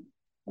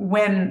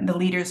 When the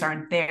leaders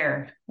aren't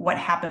there, what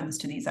happens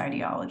to these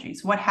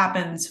ideologies? What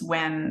happens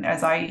when,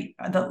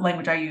 the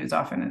language I use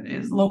often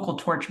is local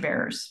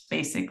torchbearers,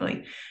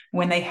 basically,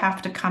 when they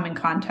have to come in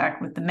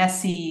contact with the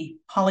messy,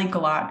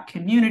 polyglot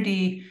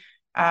community,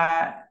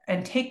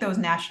 and take those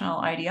national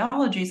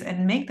ideologies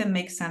and make them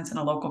make sense in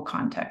a local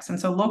context. And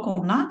so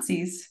local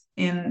Nazis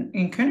in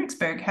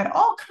Königsberg had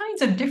all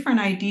kinds of different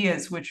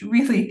ideas, which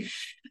really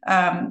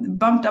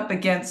bumped up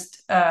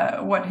against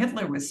what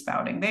Hitler was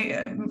spouting.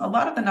 A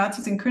lot of the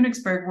Nazis in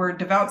Königsberg were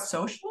devout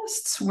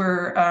socialists,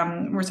 were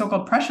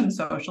so-called Prussian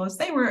socialists.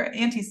 They were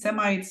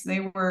anti-Semites.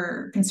 They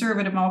were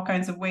conservative in all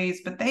kinds of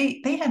ways, but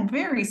they had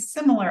very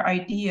similar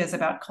ideas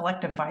about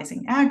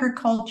collectivizing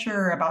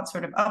agriculture, about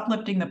sort of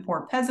uplifting the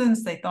poor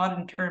peasants. They thought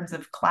in terms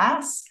of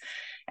class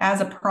as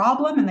a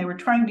problem, and they were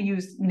trying to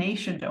use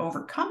nation to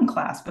overcome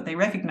class, but they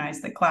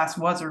recognized that class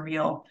was a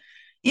real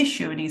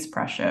issue in East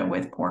Prussia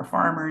with poor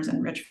farmers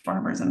and rich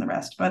farmers and the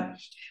rest. But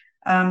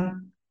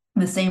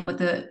the same with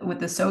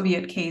the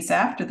Soviet case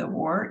after the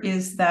war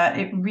is that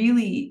it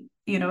really,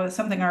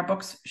 something our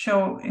books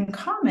show in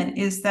common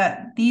is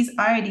that these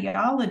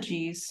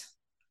ideologies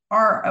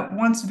are at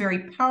once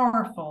very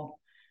powerful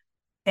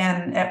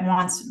and at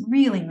once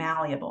really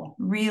malleable,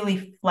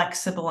 really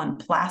flexible and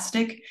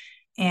plastic,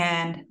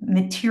 and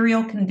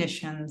material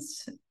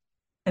conditions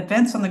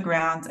events on the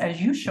grounds,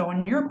 as you show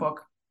in your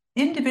book,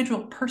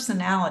 individual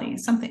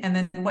personalities, something, and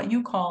then what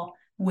you call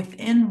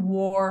within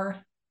war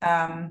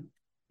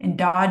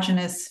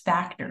endogenous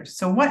factors.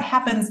 So what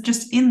happens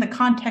just in the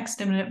context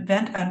of an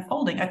event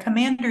unfolding? A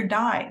commander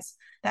dies.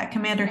 That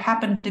commander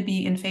happened to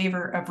be in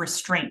favor of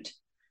restraint.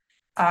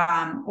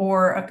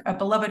 Or a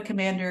beloved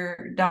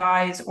commander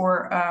dies,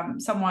 or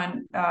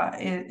someone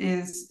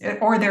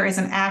or there is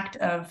an act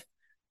of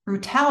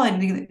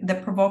brutality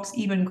that provokes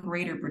even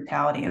greater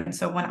brutality. And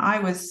so when I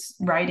was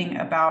writing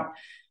about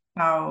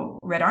how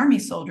Red Army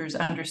soldiers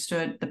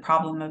understood the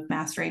problem of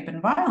mass rape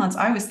and violence,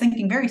 I was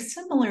thinking very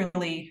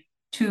similarly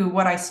to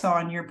what I saw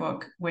in your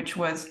book, which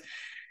was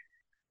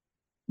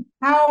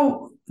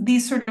how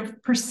these sort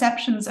of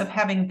perceptions of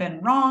having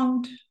been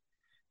wronged,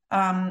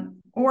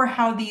 or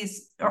how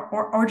these,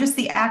 or just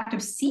the act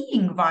of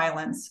seeing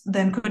violence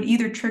then could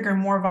either trigger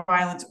more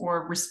violence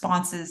or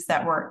responses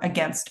that were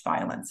against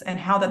violence, and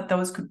how that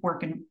those could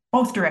work in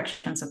both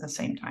directions at the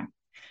same time.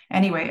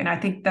 Anyway, and I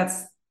think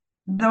that's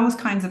those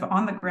kinds of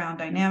on the ground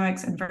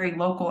dynamics and very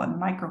local and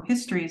micro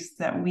histories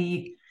that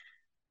we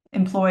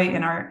employ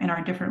in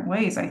our different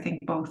ways. I think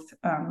both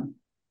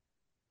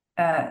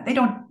they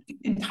don't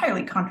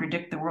entirely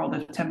contradict the world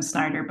of Tim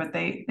Snyder, but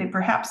they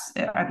perhaps,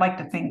 I'd like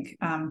to think,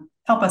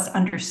 help us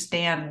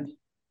understand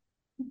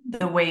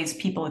the ways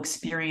people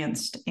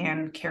experienced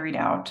and carried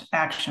out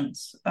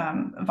actions,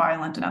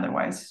 violent and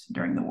otherwise,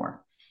 during the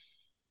war.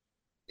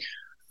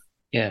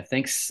 Yeah,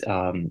 thanks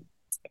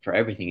for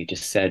everything you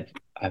just said.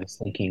 I was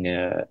thinking,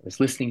 was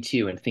listening to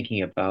you and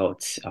thinking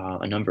about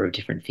a number of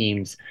different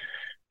themes.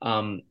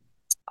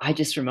 I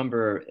just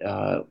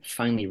remember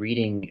finally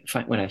reading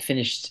when I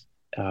finished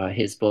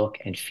his book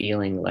and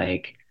feeling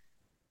like,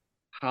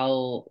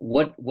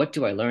 what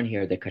do I learn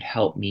here that could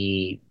help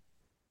me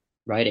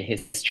write a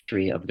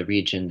history of the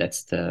region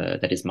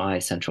that is my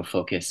central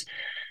focus,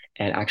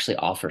 and actually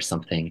offer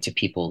something to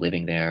people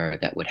living there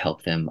that would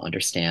help them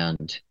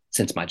understand,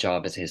 since my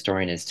job as a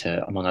historian is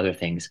to, among other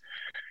things,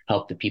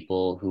 help the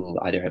people who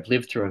either have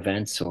lived through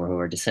events or who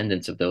are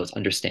descendants of those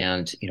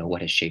understand,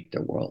 what has shaped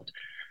their world.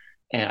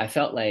 And I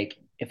felt like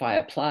if I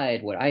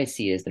applied what I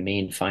see as the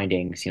main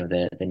findings,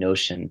 the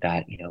notion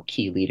that,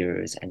 key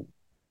leaders and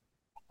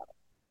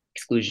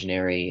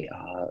exclusionary,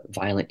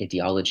 violent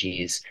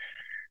ideologies,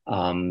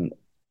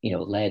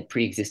 led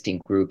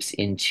pre-existing groups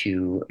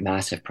into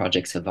massive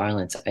projects of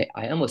violence,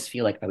 I almost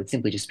feel like I would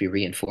simply just be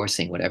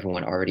reinforcing what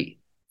everyone already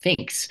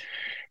thinks,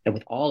 and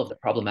with all of the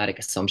problematic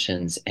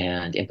assumptions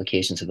and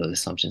implications of those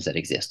assumptions that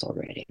exist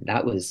already.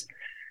 That was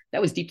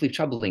deeply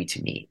troubling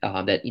to me.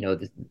 That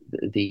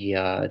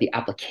the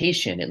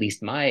application, at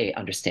least my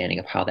understanding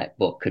of how that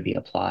book could be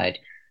applied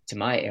to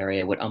my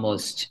area, would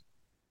almost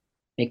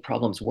make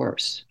problems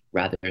worse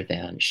rather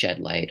than shed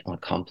light on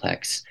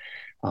complex,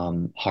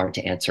 hard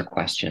to answer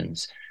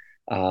questions.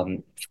 As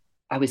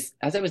I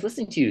was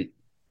listening to you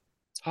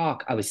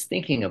talk, I was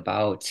thinking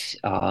about,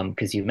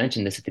 because you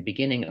mentioned this at the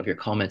beginning of your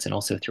comments and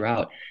also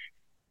throughout,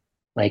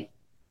 like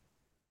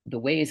the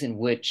ways in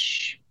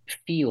which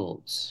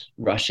fields,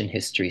 Russian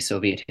history,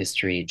 Soviet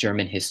history,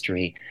 German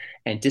history,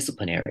 and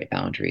disciplinary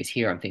boundaries,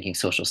 here I'm thinking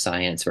social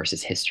science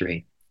versus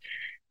history,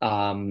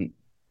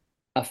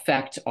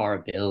 affect our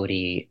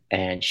ability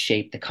and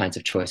shape the kinds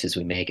of choices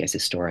we make as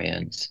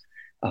historians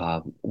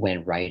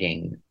when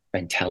writing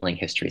and telling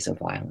histories of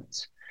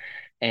violence.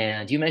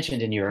 And you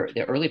mentioned in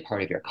the early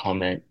part of your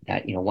comment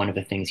that one of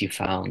the things you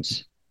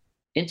found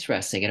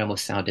interesting, it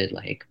almost sounded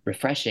like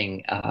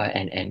refreshing,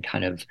 and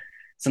kind of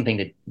something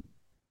that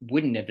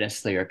wouldn't have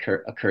necessarily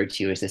occurred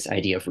to you, is this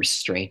idea of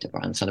restraint of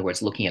violence. In other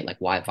words, looking at like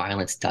why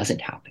violence doesn't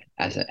happen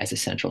as a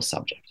central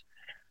subject.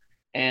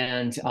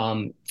 And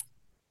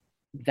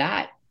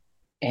that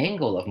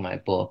angle of my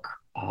book,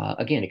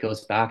 again, it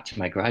goes back to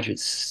my graduate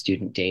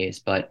student days,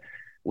 but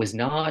was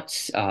not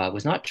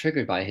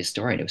triggered by a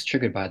historian. It was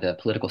triggered by the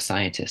political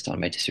scientist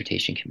on my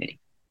dissertation committee,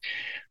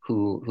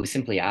 who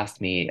simply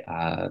asked me,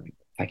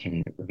 if I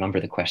can remember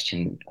the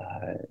question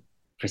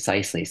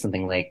precisely,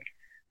 something like,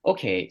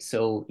 "Okay,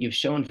 so you've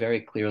shown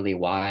very clearly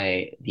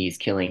why these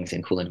killings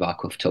in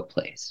Kulanbakov took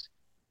place.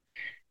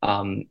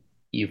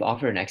 You've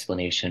offered an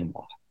explanation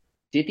why.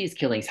 Did these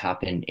killings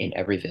happen in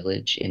every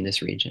village in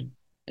this region?"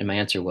 And my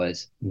answer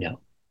was no.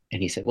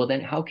 And he said, "Well,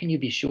 then how can you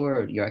be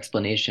sure your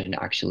explanation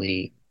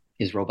actually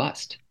is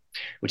robust?"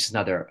 Which is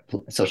another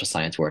social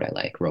science word I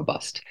like,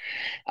 robust.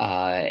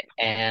 And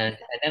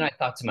then I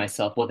thought to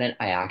myself, well, then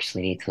I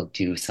actually need to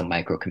do some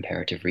micro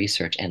comparative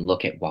research and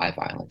look at why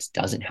violence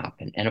doesn't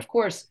happen. And of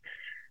course,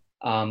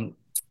 I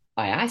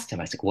asked him,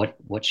 I said,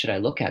 what should I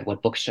look at?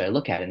 What books should I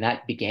look at? And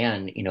that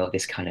began,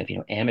 this kind of,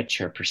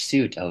 amateur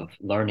pursuit of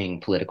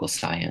learning political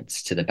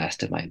science to the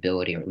best of my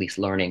ability, or at least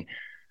learning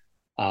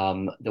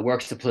the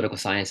works of political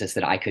scientists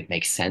that I could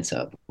make sense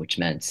of, which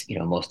meant,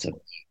 most of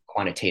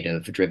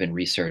quantitative driven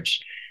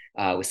research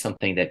was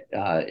something that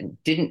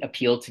didn't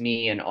appeal to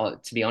me, and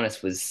to be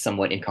honest, was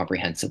somewhat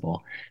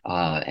incomprehensible,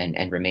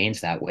 and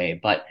remains that way.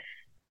 But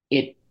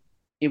it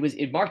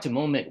marked a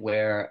moment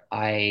where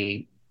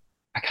I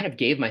kind of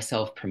gave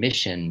myself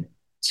permission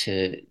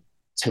to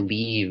to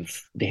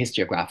leave the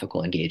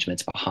historiographical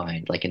engagements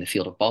behind, like in the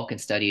field of Balkan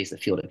studies, the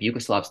field of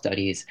Yugoslav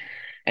studies,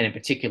 and in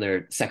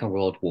particular, Second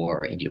World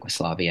War in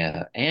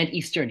Yugoslavia and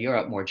Eastern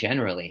Europe more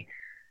generally.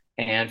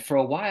 And for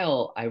a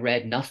while, I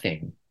read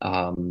nothing,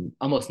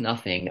 almost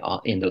nothing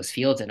in those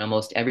fields, and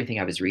almost everything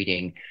I was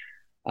reading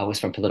was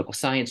from political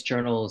science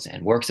journals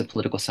and works of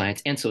political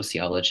science and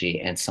sociology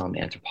and some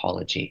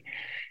anthropology.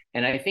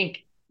 And I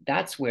think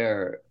that's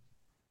where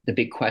the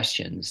big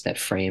questions that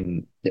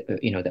frame,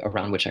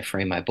 around which I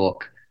frame my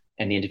book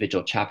and the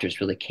individual chapters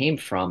really came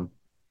from.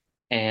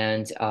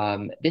 And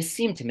this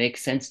seemed to make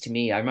sense to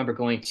me. I remember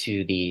going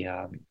to the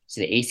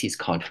ACES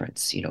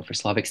conference, for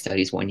Slavic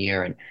studies one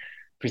year and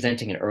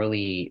presenting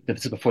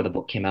this was before the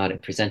book came out,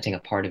 and presenting a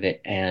part of it,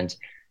 and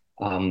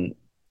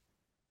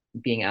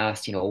being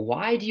asked,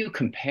 why do you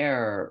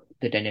compare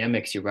the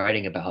dynamics you're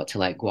writing about to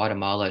like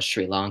Guatemala,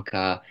 Sri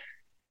Lanka,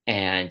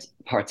 and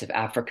parts of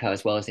Africa,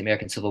 as well as the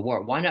American Civil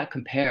War? Why not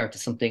compare to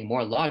something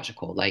more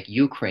logical, like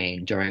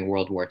Ukraine during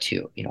World War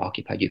II,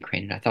 occupied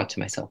Ukraine? And I thought to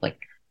myself, like,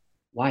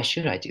 why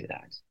should I do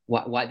that?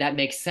 Why that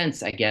makes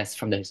sense, I guess,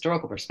 from the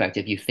historical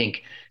perspective. You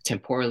think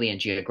temporally and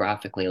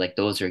geographically, like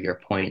those are your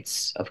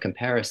points of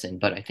comparison.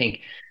 But I think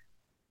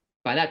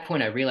by that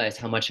point, I realized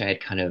how much I had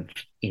kind of,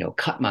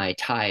 cut my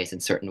ties in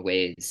certain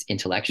ways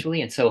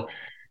intellectually. And so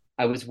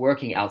I was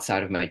working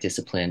outside of my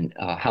discipline.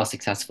 How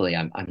successfully,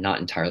 I'm not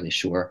entirely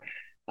sure.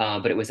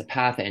 But it was a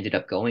path I ended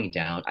up going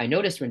down. I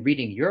noticed when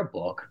reading your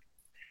book,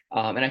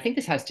 and I think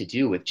this has to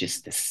do with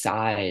just the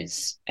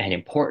size and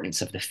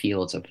importance of the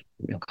fields of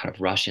kind of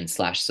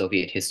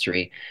Russian/Soviet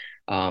history,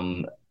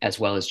 as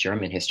well as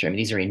German history. I mean,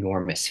 these are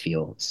enormous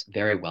fields,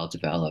 very well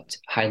developed,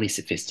 highly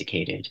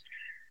sophisticated,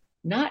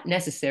 not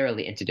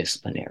necessarily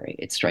interdisciplinary,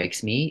 it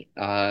strikes me.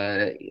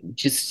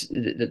 Just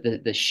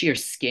the sheer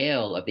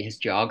scale of the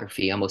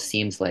historiography almost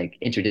seems like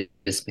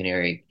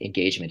interdisciplinary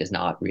engagement is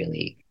not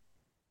really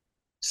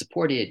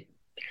supported,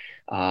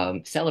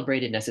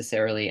 celebrated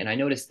necessarily. And I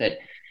noticed that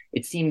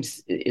it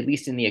seems, at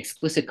least in the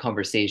explicit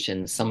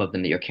conversations, some of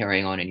them that you're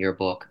carrying on in your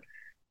book,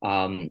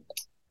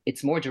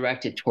 it's more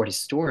directed toward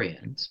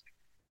historians.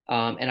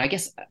 And I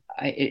guess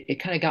it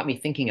kind of got me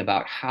thinking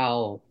about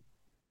how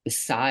the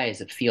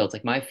size of fields,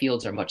 like my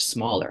fields are much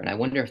smaller, and I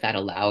wonder if that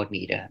allowed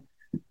me to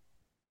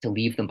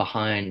leave them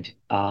behind.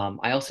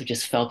 I also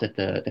just felt that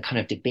the kind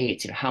of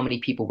debates, how many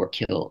people were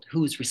killed,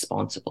 who's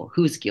responsible,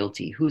 who's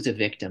guilty, who's a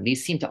victim,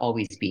 these seem to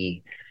always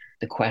be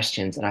the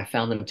questions, and I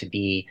found them to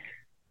be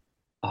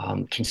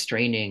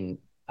constraining,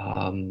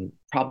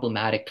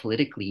 problematic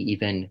politically,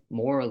 even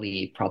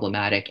morally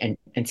problematic,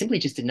 and simply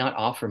just did not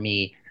offer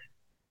me,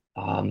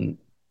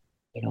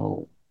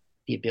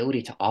 the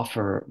ability to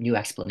offer new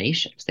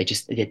explanations.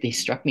 They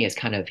struck me as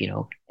kind of,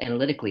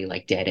 analytically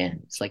like dead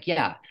ends. Like,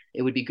 yeah,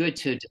 it would be good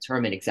to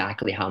determine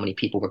exactly how many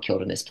people were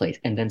killed in this place,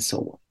 and then so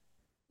what?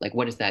 Like,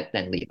 what does that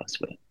then leave us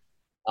with?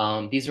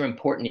 These are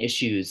important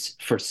issues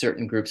for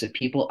certain groups of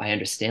people. I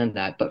understand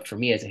that. But for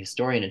me as a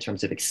historian, in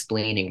terms of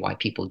explaining why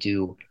people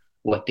do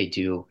what they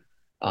do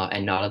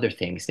and not other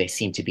things, they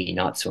seem to be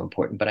not so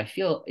important. But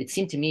it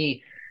seemed to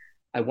me,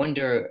 I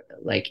wonder,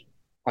 like,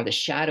 are the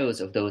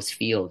shadows of those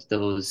fields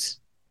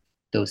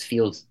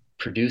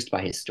produced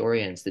by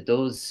historians, did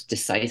those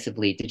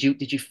decisively, did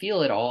you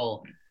feel at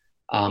all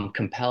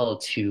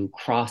compelled to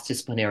cross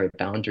disciplinary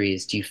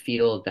boundaries? Do you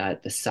feel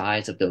that the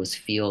size of those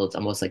fields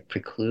almost like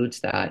precludes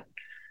that?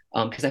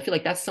 Because I feel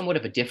like that's somewhat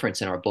of a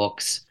difference in our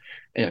books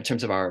in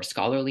terms of our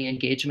scholarly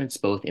engagements,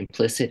 both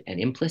implicit and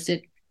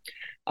implicit.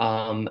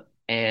 And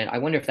I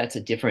wonder if that's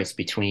a difference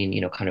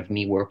between, kind of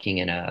me working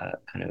in a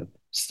kind of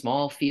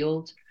small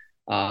field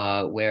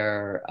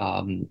where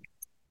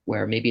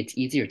maybe it's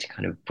easier to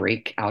kind of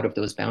break out of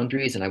those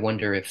boundaries. And I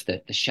wonder if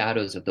the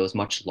shadows of those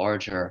much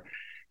larger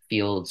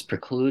fields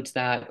precludes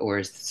that,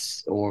 or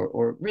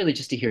really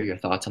just to hear your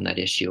thoughts on that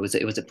issue.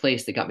 It was a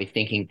place that got me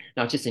thinking,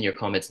 not just in your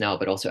comments now,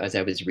 but also as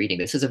I was reading.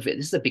 This is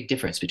a big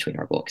difference between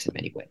our books in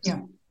many ways.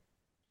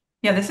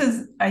 Yeah, this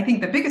is, I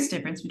think, the biggest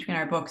difference between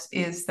our books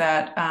is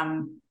that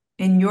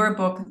in your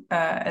book,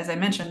 as I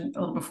mentioned a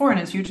little before, and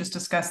as you just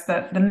discussed,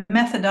 that the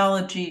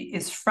methodology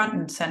is front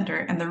and center,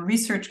 and the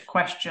research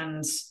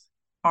questions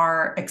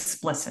are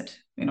explicit.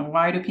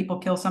 Why do people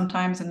kill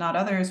sometimes and not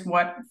others?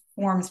 What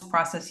forms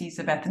processes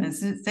of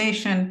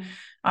ethnicization?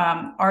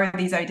 Are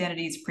these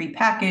identities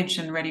prepackaged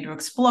and ready to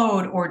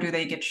explode, or do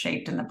they get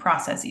shaped in the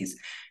processes?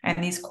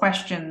 And these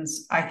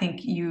questions, I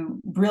think you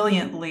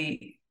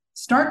brilliantly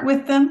start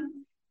with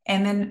them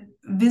and then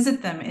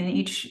visit them in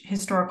each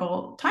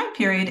historical time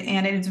period.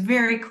 And it's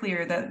very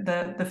clear that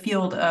the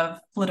field of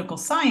political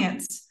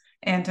science,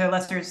 and to a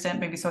lesser extent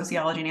maybe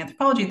sociology and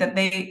anthropology, that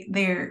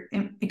they're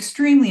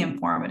extremely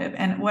informative.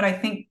 And what I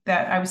think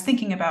that I was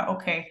thinking about,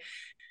 okay,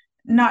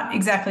 not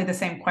exactly the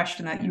same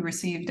question that you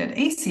received at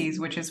ACES,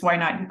 which is why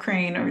not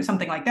Ukraine or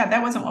something like that.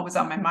 That wasn't what was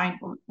on my mind.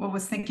 What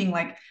was thinking,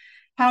 like,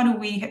 how do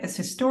we as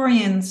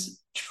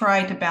historians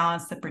try to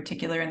balance the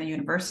particular and the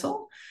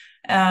universal?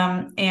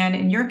 And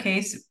in your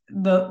case,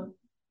 the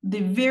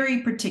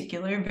very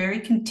particular, very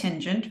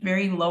contingent,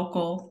 very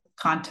local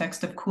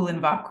context of Kulin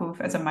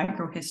Vakuf as a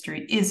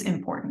microhistory is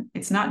important.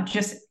 It's not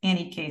just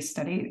any case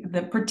study.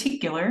 The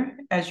particular,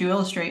 as you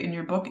illustrate in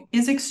your book,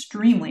 is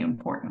extremely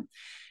important.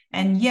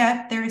 And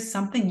yet there is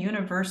something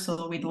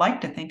universal. We'd like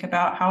to think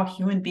about how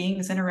human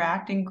beings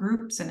interact in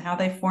groups and how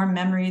they form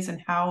memories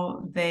and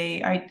how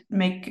they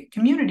make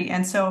community.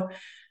 And so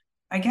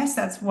I guess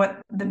that's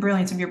what the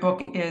brilliance of your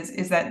book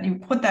is that you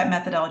put that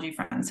methodology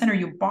front and center.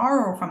 You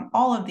borrow from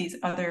all of these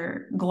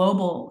other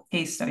global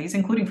case studies,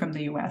 including from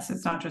the US.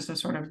 It's not just a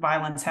sort of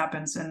violence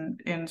happens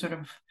in sort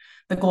of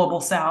the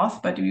global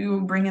South, but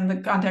you bring in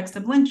the context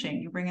of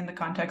lynching. You bring in the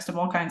context of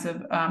all kinds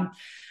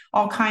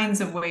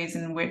of ways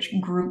in which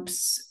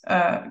groups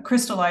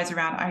crystallize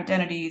around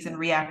identities and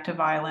react to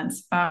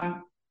violence.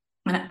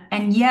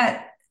 And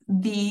yet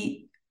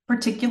the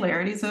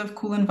particularities of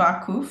Kulin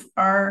Vakuf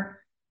are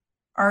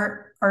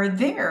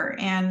there,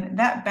 and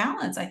that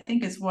balance, I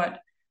think, is what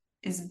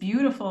is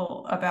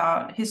beautiful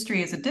about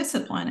history as a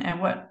discipline,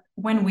 and what,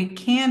 when we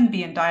can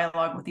be in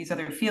dialogue with these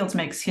other fields,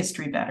 makes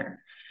history better.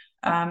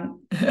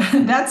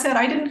 That said,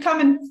 I didn't come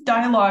in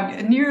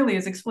dialogue nearly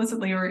as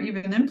explicitly or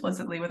even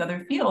implicitly with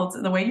other fields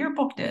the way your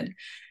book did.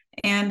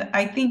 And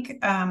I think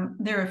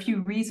there are a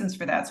few reasons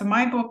for that. So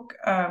my book,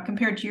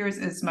 compared to yours,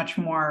 is much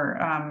more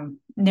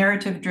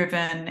narrative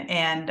driven,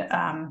 and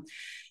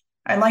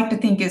I like to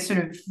think is sort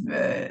of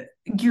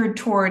geared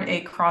toward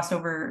a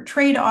crossover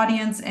trade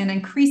audience. And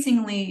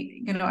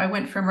increasingly, I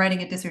went from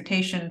writing a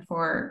dissertation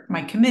for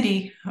my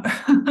committee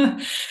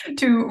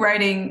to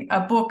writing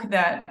a book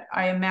that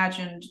I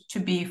imagined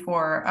to be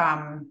for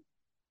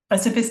a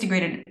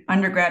sophisticated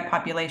undergrad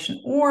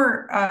population.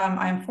 Or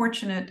I'm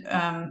fortunate,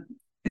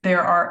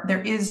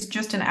 there is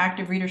just an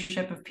active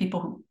readership of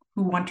people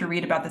who want to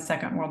read about the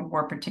Second World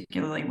War,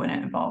 particularly when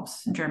it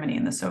involves Germany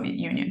and the Soviet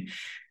Union.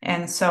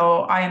 And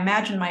so I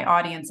imagine my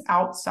audience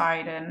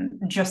outside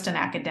and just an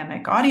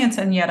academic audience,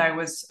 and yet I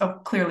was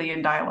clearly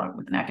in dialogue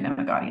with an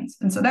academic audience.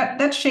 And so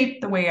that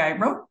shaped the way I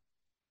wrote.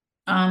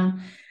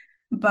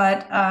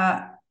 But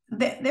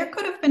there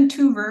could have been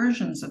two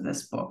versions of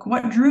this book.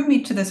 What drew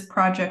me to this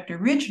project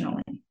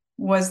originally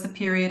was the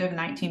period of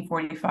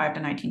 1945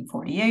 to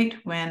 1948,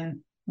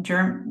 when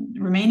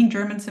remaining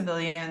German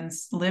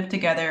civilians lived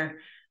together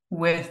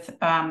with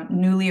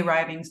newly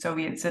arriving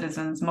Soviet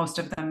citizens, most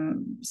of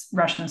them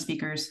Russian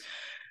speakers,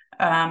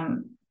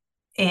 and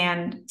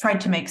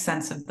tried to make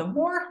sense of the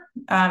war,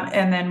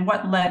 and then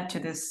what led to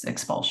this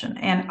expulsion.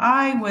 And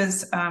I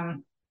was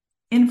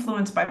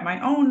influenced by my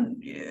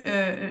own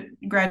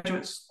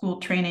graduate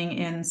school training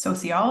in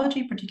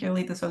sociology,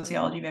 particularly the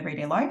sociology of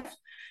everyday life,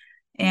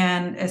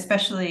 and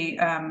especially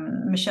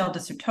Michel de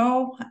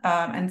Certeau,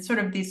 and sort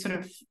of these sort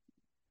of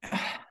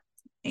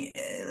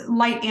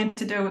light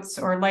antidotes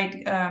or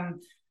light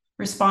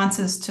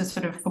responses to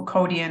sort of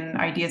Foucauldian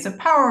ideas of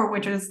power,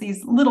 which is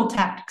these little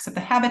tactics of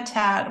the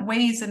habitat,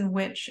 ways in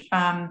which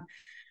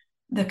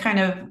the kind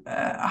of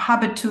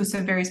habitus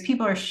of various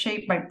people are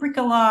shaped by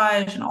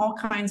bricolage and all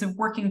kinds of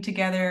working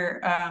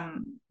together,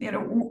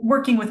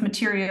 working with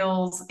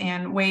materials,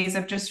 and ways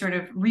of just sort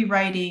of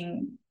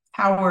rewriting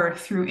power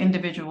through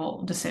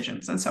individual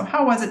decisions. And so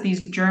how was it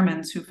these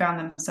Germans who found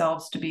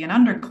themselves to be an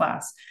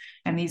underclass,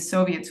 and these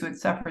Soviets who had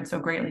suffered so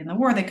greatly in the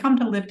war, they come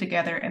to live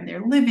together, and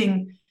they're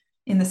living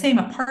in the same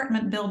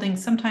apartment building,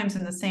 sometimes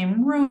in the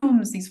same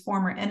rooms, these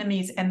former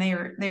enemies, and they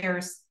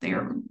are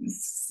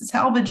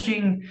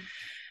salvaging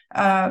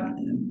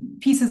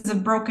pieces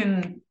of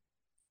broken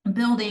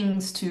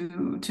buildings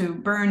to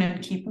burn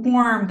and keep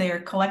warm. They are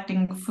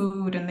collecting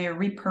food, and they are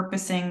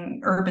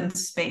repurposing urban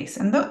space.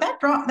 And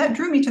that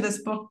drew me to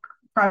this book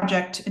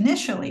project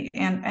initially.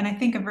 And I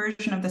think a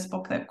version of this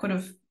book that could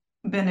have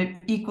been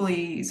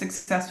equally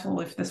successful,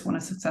 if this one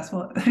is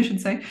successful, I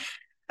should say,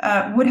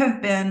 would have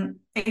been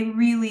a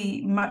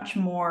really much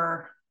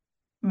more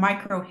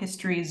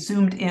micro-history,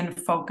 zoomed-in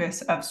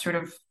focus of sort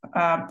of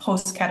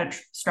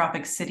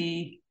post-catastrophic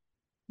city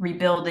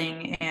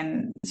rebuilding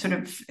and sort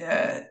of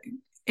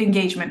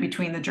engagement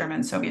between the German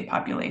and Soviet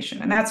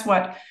population. And that's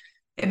what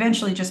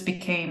eventually just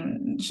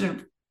became sort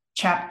of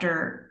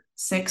chapter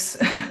 6.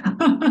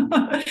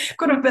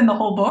 Could have been the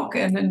whole book.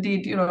 And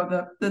indeed,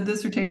 the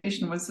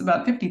dissertation was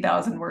about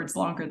 50,000 words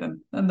longer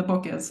than the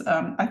book is.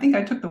 I think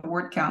I took the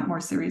word count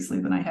more seriously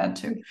than I had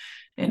to.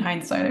 In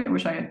hindsight, I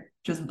wish I had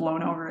just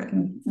blown over it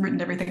and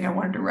written everything I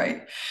wanted to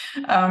write.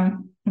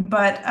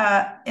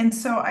 And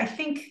so I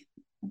think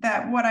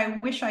that what I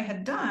wish I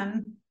had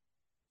done,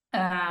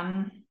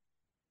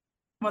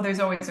 well,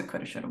 there's always a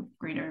coulda, shoulda,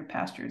 greener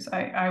pastures.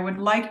 I would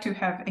like to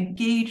have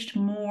engaged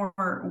more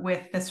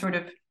with the sort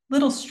of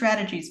little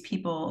strategies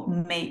people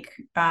make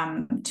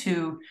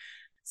to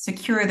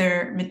secure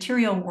their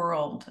material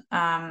world,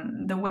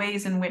 the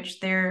ways in which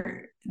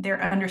their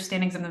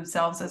understandings of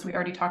themselves, as we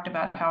already talked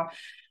about, how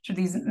sort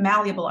of these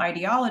malleable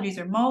ideologies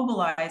are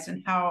mobilized,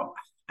 and how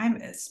I'm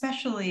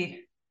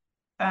especially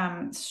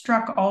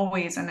struck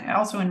always, and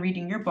also in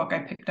reading your book, I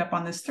picked up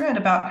on this thread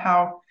about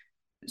how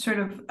sort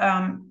of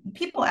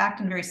people act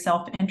in very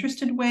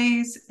self-interested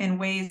ways, in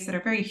ways that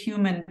are very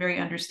human, very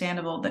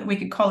understandable, that we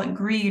could call it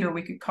greed, or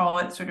we could call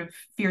it sort of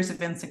fears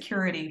of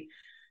insecurity.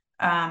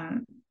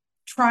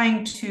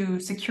 trying to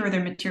secure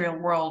their material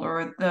world,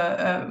 or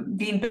the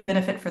gain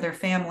benefit for their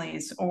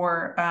families,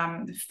 or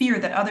fear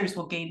that others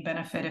will gain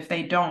benefit if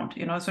they don't,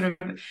 sort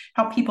of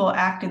how people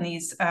act in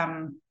these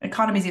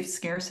economies of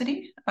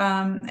scarcity.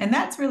 And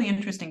that's really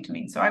interesting to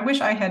me. So I wish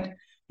I had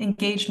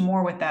engaged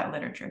more with that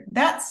literature.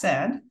 That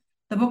said,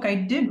 the book I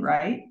did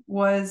write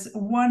was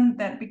one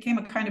that became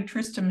a kind of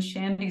Tristram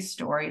Shandy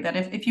story, that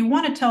if you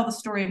want to tell the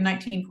story of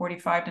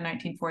 1945 to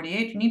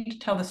 1948, you need to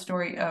tell the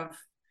story of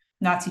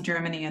Nazi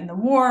Germany and the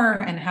war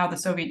and how the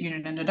Soviet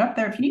Union ended up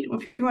there. If you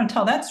want to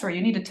tell that story,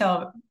 you need to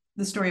tell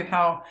the story of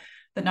how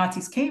the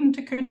Nazis came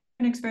to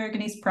Königsberg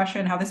and East Prussia,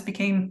 and how this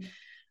became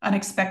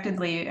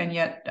unexpectedly and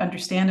yet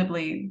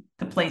understandably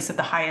the place of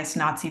the highest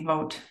Nazi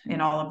vote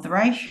in all of the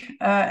Reich.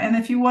 And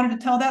if you wanted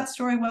to tell that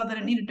story, well, then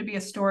it needed to be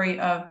a story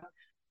of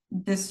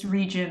this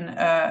region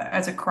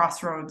as a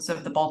crossroads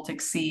of the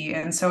Baltic Sea.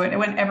 And so it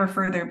went ever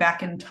further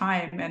back in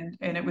time, and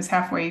it was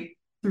halfway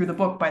through the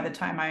book by the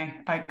time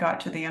I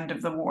got to the end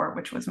of the war,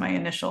 which was my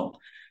initial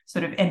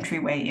sort of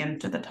entryway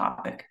into the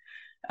topic.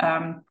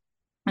 And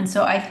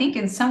so I think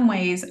in some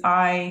ways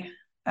I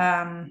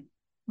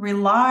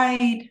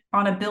relied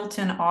on a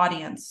built-in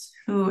audience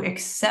who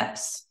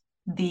accepts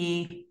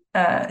the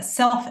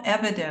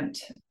self-evident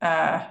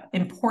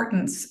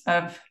importance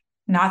of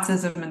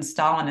Nazism and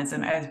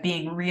Stalinism as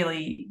being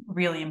really,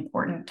 really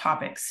important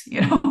topics,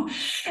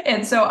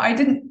 And so I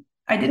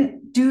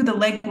didn't do the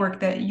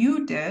legwork that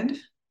you did,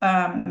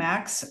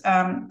 Max,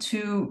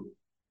 to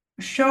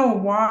show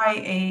why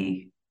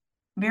a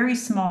very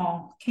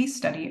small case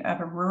study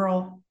of a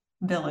rural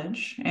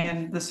village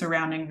and the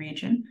surrounding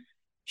region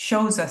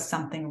shows us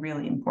something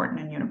really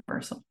important and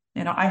universal.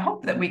 I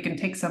hope that we can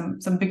take some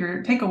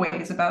bigger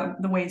takeaways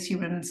about the ways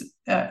humans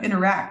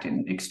interact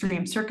in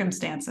extreme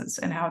circumstances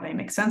and how they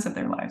make sense of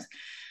their lives.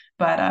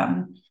 But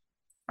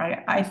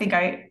I think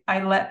I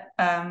let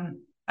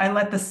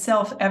the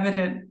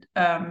self-evident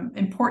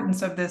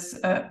importance of this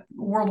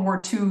World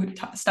War II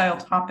style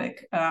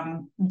topic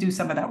do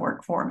some of that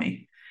work for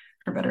me,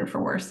 for better or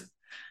for worse.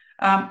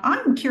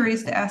 I'm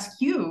curious to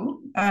ask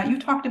you, you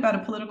talked about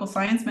a political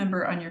science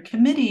member on your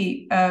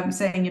committee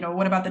saying,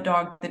 what about the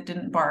dog that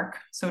didn't bark,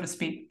 so to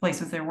speak,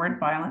 places there weren't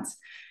violence.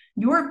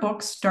 Your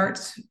book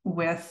starts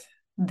with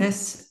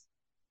this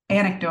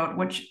anecdote,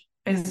 which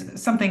is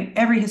something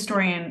every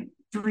historian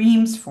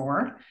dreams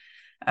for,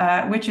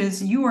 which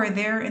is you are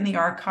there in the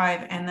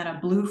archive and then a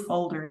blue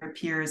folder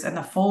appears, and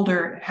the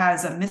folder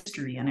has a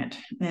mystery in it.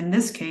 In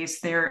this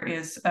case, there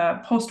is a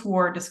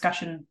post-war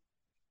discussion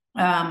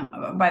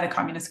by the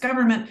communist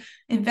government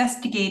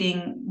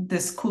investigating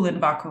this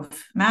Kulin-Vakov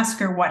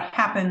massacre, what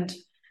happened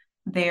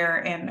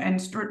there,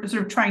 and sort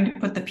of trying to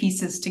put the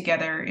pieces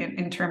together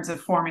in terms of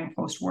forming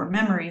post-war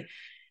memory.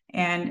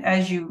 And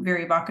as you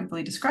very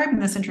evocatively described in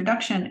this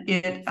introduction,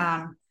 it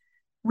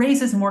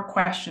raises more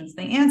questions.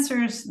 The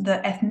answers,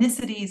 the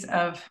ethnicities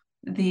of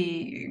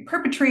the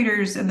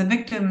perpetrators and the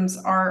victims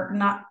are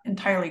not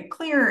entirely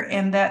clear,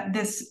 and that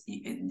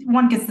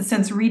one gets the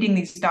sense reading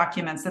these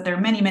documents that there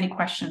are many, many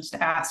questions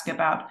to ask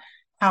about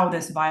how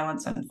this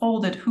violence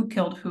unfolded, who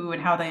killed who,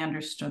 and how they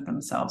understood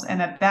themselves,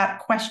 and that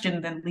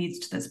question then leads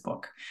to this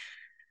book.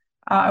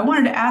 I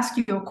wanted to ask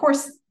you, of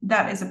course,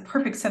 that is a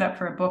perfect setup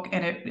for a book,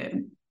 and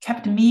it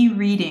kept me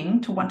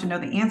reading to want to know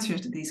the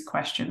answers to these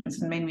questions,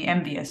 and made me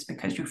envious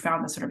because you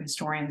found the sort of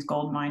historian's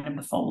gold mine in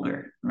the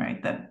folder,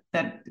 right?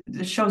 That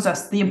shows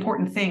us the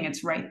important thing.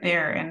 It's right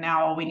there, and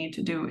now all we need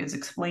to do is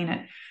explain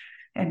it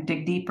and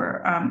dig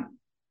deeper.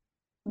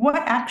 What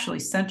actually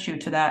sent you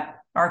to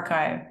that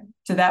archive,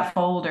 to that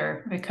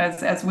folder?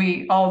 Because as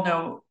we all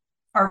know,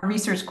 our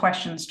research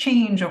questions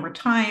change over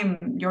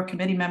time. Your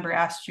committee member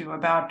asked you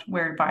about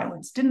where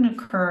violence didn't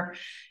occur.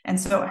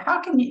 And so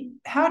how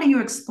do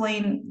you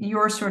explain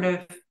your sort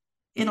of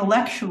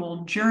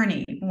intellectual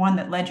journey, one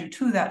that led you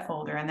to that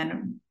folder, and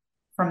then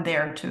from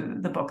there to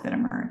the book that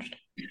emerged?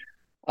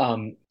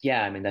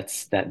 Yeah, I mean,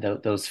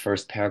 those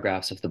first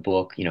paragraphs of the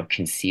book,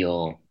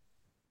 conceal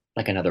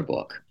like another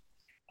book.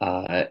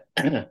 I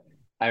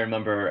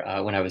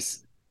remember when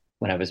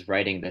I was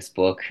writing this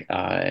book,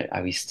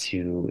 I used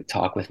to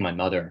talk with my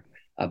mother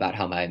about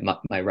how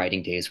my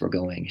writing days were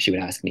going. She would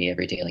ask me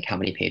every day, like, how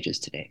many pages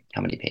today?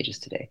 How many pages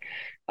today?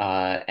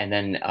 And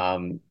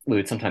then we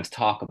would sometimes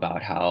talk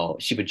about how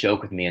she would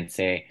joke with me and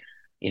say,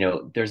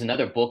 there's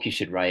another book you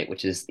should write,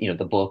 which is,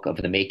 the book of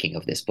the making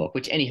of this book,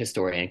 which any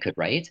historian could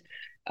write.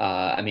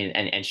 I mean,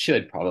 and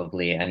should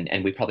probably,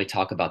 and we probably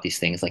talk about these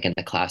things like in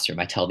the classroom.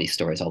 I tell these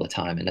stories all the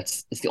time, and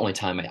it's the only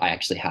time I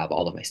actually have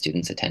all of my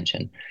students'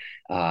 attention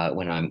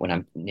when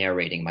I'm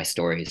narrating my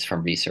stories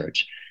from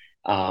research.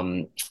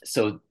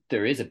 So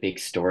there is a big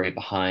story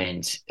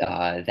behind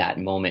that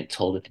moment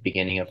told at the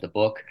beginning of the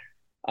book.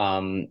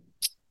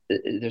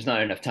 There's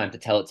not enough time to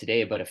tell it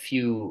today, but a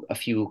few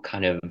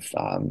kind of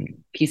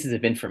pieces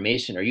of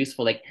information are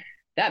useful. Like,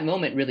 that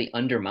moment really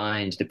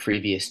undermined the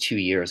previous 2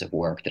 years of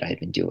work that I had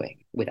been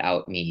doing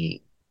without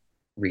me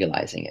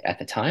realizing it at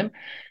the time.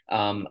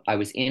 I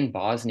was in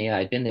Bosnia.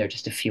 I'd been there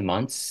just a few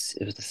months.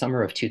 It was the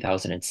summer of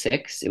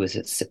 2006. It was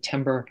in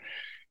September.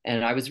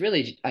 And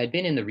I'd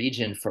been in the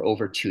region for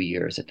over 2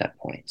 years at that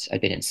point.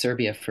 I'd been in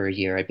Serbia for a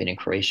year, I'd been in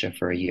Croatia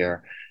for a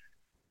year.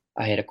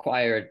 I had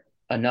acquired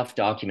enough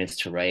documents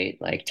to write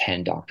like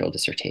 10 doctoral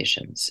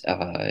dissertations.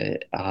 I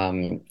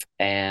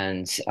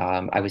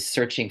was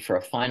searching for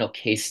a final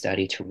case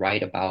study to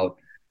write about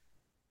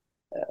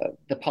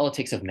the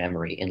politics of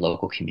memory in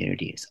local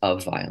communities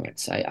of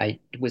violence. I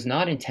was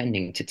not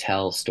intending to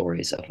tell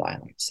stories of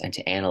violence and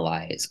to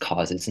analyze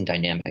causes and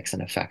dynamics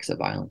and effects of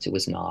violence. It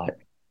was not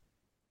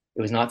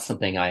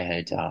something I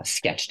had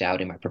sketched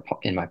out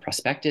in my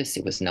prospectus.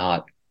 It was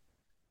not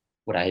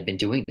what I had been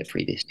doing the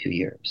previous 2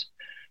 years.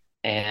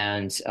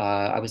 And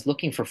I was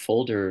looking for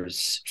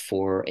folders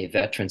for a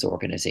veterans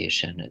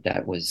organization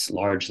that was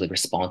largely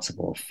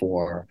responsible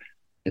for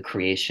the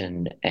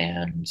creation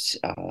and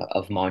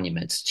of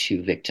monuments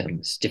to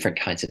victims, different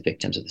kinds of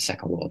victims of the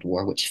Second World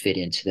War, which fit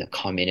into the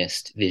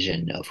communist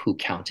vision of who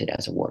counted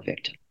as a war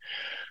victim.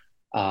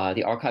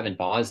 The archive in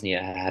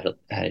Bosnia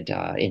had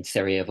in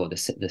Sarajevo,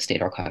 the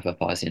state archive of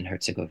Bosnia and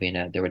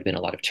Herzegovina, there had been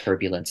a lot of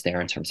turbulence there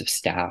in terms of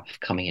staff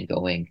coming and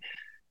going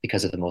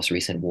because of the most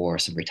recent war,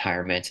 some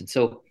retirements. And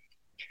so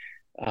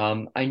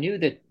I knew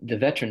that the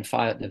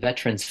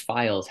veterans'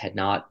 files had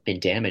not been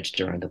damaged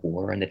during the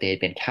war and that they had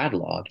been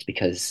cataloged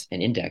because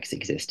an index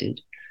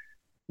existed.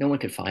 No one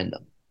could find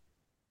them.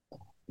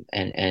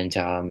 And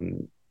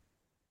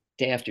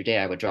day after day,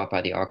 I would drop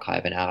by the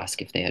archive and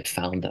ask if they had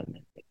found them.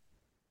 They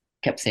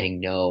kept saying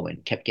no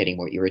and kept getting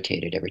more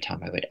irritated every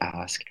time I would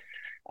ask.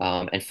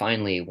 And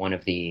finally, one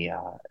of the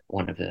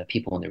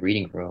people in the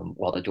reading room,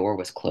 while the door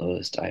was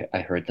closed,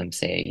 I heard them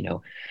say,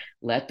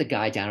 let the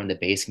guy down in the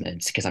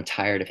basement because I'm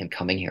tired of him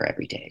coming here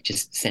every day.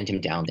 Just send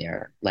him down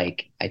there.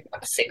 Like I'm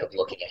sick of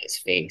looking at his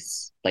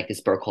face, like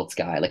this Burkholz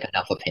guy. Like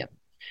enough of him.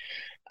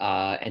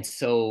 And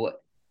so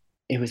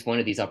it was one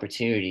of these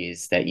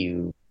opportunities that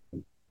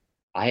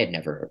I had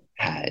never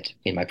had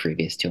in my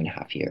previous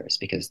 2.5 years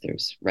because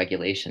there's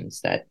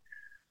regulations that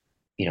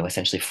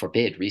essentially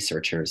forbid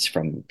researchers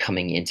from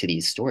coming into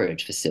these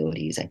storage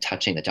facilities and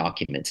touching the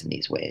documents in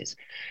these ways.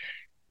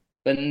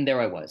 But then there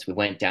I was. We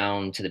went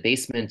down to the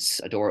basements,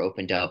 a door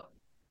opened up,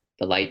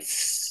 the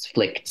lights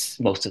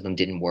flicked, most of them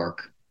didn't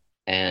work,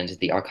 and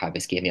the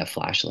archivist gave me a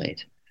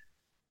flashlight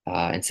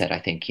and said, I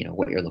think,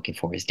 what you're looking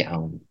for is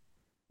down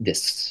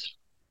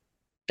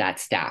that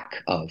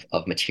stack of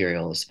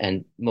materials.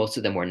 And most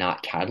of them were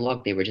not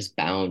cataloged, they were just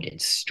bound in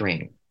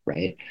string,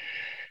 right?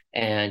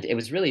 And it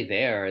was really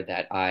there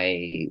that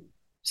I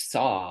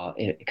saw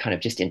kind of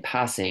just in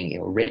passing,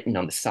 written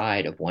on the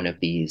side of one of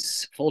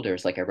these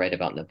folders, like I write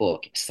about in the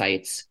book,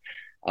 sites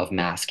of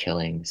mass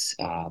killings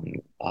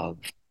in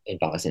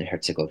Bosnia and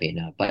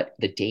Herzegovina. But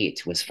the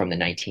date was from the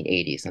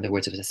 1980s. In other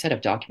words, it was a set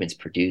of documents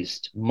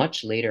produced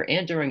much later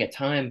and during a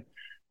time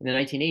in the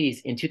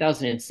 1980s. In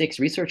 2006,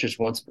 researchers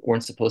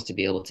weren't supposed to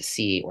be able to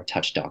see or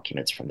touch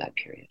documents from that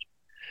period.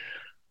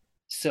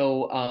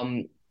 So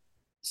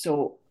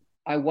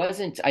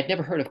I'd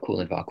never heard of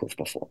Kulen Vakuf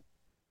before.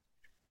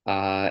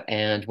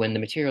 And when the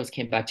materials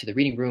came back to the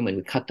reading room and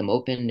we cut them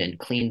open and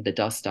cleaned the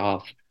dust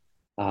off,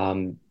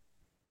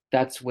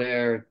 that's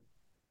where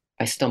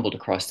I stumbled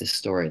across this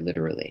story,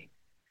 literally.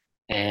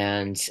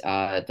 And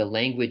the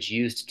language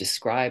used to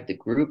describe the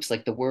groups,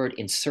 like the word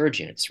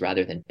insurgents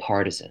rather than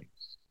partisans.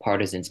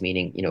 Partisans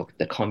meaning,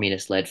 the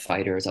communist-led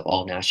fighters of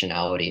all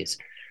nationalities.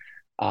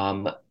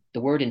 The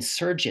word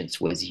insurgents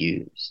was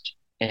used.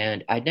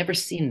 And I'd never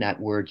seen that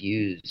word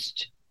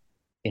used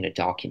in a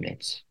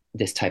document,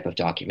 this type of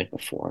document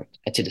before,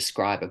 to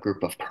describe a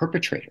group of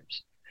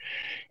perpetrators.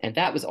 And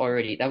that was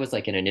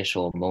like an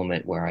initial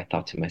moment where I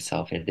thought to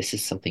myself, this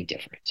is something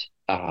different.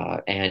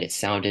 And it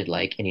sounded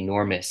like an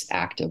enormous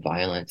act of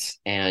violence.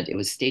 And it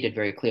was stated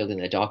very clearly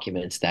in the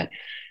documents that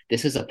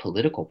this is a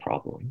political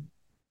problem.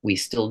 We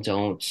still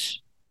don't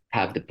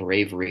have the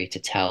bravery to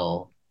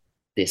tell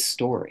this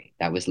story.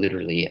 That was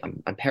literally,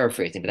 I'm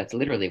paraphrasing, but that's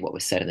literally what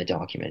was said in the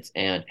documents.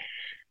 And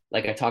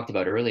like I talked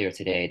about earlier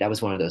today, that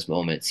was one of those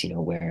moments,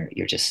 where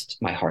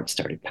my heart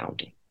started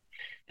pounding.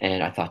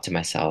 And I thought to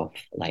myself,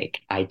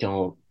 like, I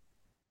don't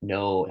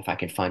know if I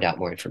can find out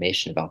more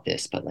information about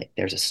this, but like,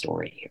 there's a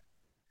story here.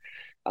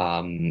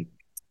 And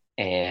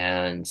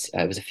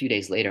it was a few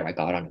days later, I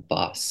got on a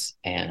bus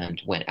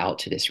and went out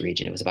to this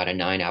region. It was about a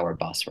 9-hour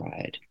bus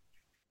ride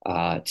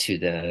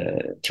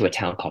to a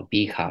town called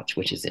Bihać,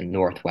 which is in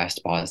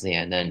northwest Bosnia,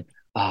 and then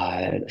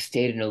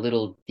stayed in a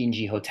little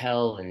dingy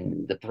hotel.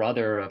 And the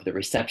brother of the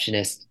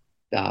receptionist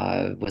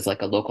was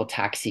like a local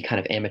taxi, kind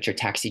of amateur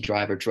taxi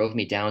driver, drove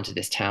me down to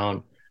this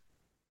town.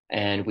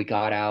 And I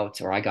got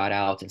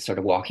out and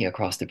started walking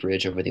across the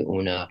bridge over the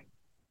Una.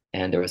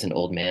 And there was an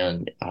old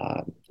man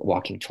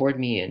walking toward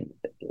me and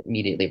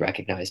immediately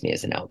recognized me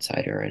as an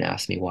outsider and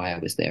asked me why I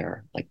was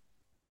there. Like,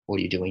 what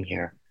are you doing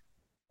here?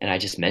 And I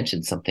just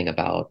mentioned something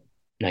about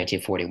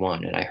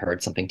 1941, and I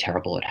heard something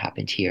terrible had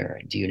happened here.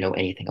 And do you know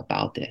anything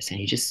about this? And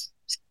he just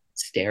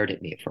stared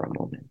at me for a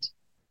moment,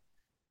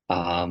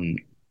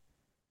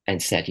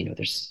 and said,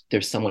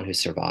 there's someone who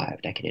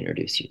survived I can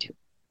introduce you to.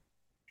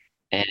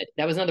 And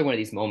that was another one of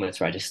these moments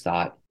where I just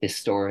thought, this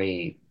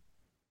story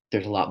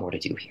there's a lot more to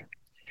do here.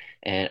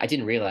 And I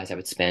didn't realize I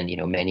would spend,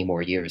 many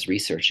more years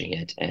researching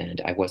it.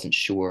 And I wasn't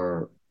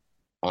sure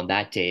on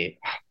that day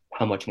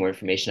how much more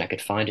information I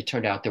could find. It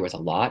turned out there was a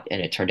lot, and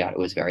it turned out it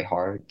was very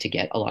hard to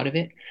get a lot of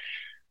it.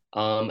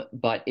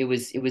 But it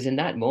was in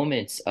that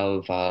moment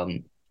of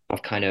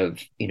kind of,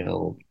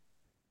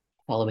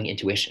 following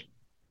intuition.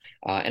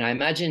 And I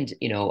imagined,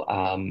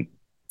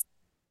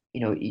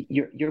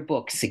 your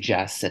book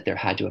suggests that there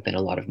had to have been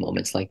a lot of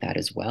moments like that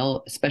as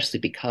well, especially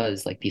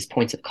because like these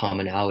points of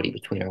commonality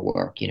between our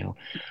work,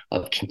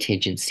 of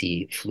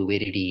contingency,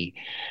 fluidity,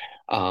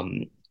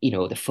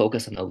 the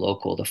focus on the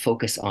local, the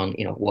focus on,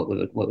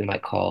 what we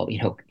might call,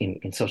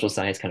 in social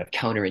science, kind of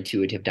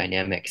counterintuitive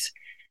dynamics.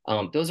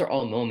 Those are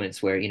all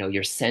moments where,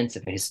 your sense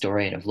of a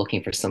historian of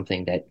looking for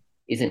something that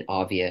isn't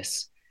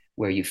obvious,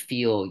 where you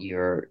feel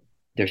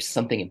there's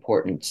something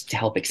important to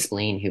help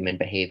explain human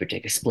behavior, to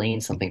explain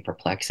something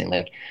perplexing.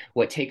 Like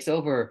what takes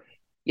over,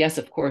 yes,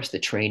 of course, the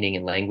training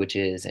in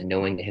languages and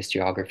knowing the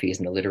historiographies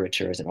and the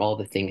literatures and all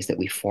the things that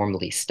we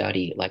formally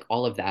study, like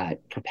all of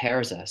that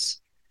prepares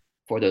us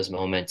for those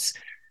moments.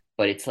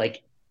 But it's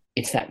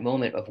that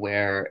moment of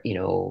where,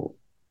 your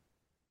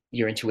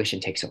intuition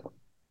takes over,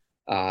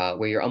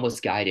 where you're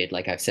almost guided,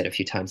 like I've said a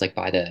few times, like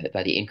by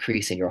the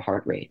increase in your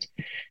heart rate.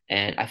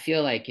 And I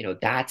feel like,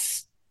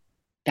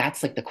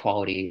 that's like the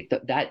quality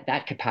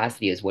that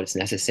capacity is what's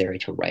necessary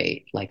to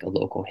write like a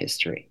local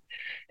history.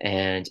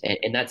 And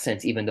in that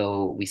sense, even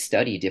though we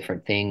study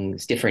different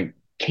things, different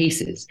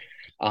cases,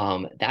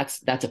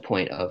 that's a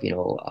point of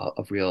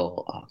of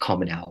real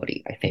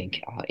commonality, I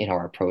think, in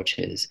our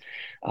approaches,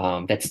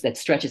 that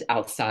stretches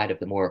outside of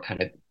the more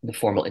kind of the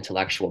formal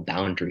intellectual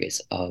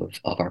boundaries of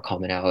our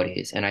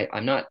commonalities. And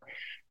I'm not,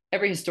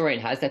 every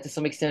historian has that to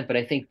some extent, but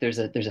I think there's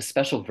a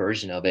special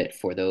version of it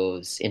for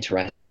those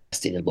interested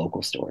in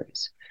local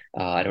stories.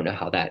 I don't know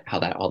how that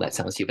all that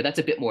sounds to you, but that's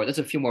a bit more. There's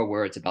a few more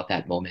words about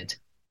that moment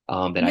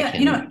that I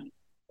can.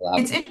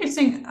 It's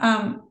interesting.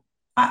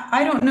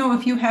 I don't know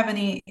if you have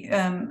any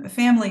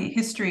family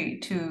history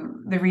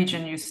to the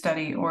region you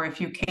study, or if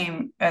you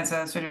came as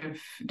a sort of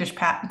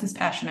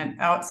dispassionate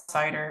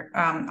outsider.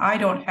 I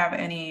don't have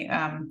any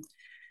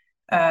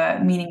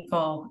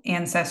meaningful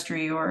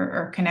ancestry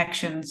or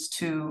connections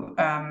to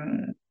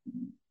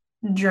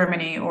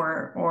Germany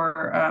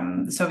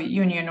or the Soviet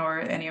Union or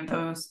any of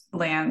those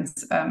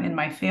lands in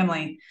my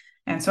family.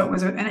 And so it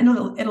was an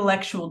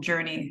intellectual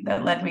journey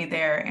that led me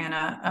there,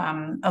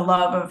 and a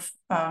love of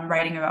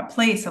writing about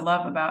place, a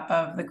love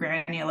of the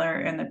granular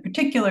and the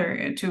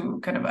particular,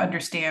 to kind of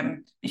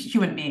understand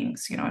human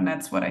beings, and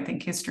that's what I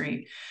think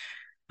history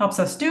helps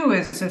us do,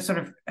 is to sort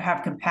of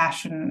have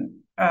compassion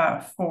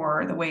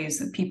for the ways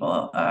that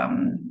people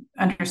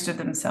understood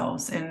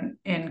themselves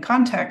in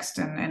context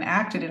and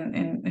acted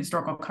in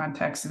historical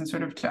context, and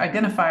sort of to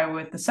identify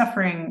with the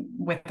suffering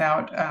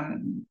without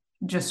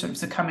just sort of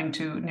succumbing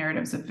to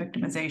narratives of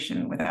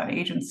victimization without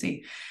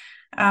agency.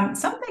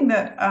 Something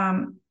that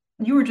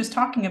you were just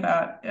talking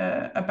about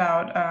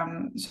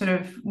sort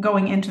of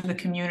going into the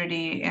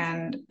community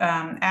and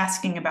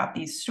asking about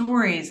these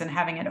stories and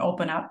having it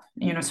open up,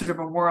 sort of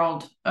a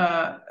world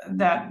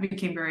that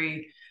became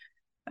very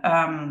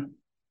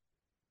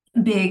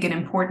big and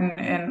important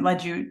and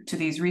led you to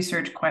these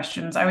research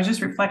questions. I was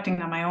just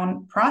reflecting on my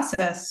own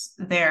process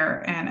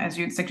there, and as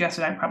you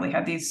suggested, I probably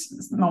had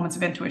these moments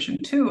of intuition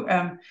too.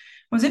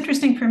 What was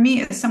interesting for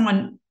me as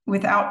someone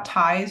without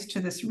ties to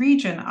this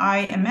region, I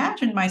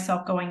imagined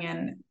myself going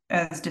in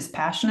as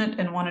dispassionate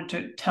and wanted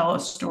to tell a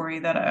story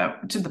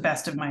that, to the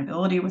best of my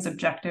ability, was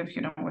objective,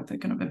 with the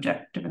kind of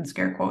objective in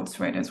scare quotes,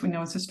 right? As we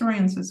know as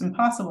historians, is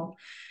impossible.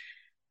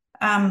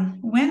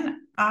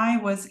 When I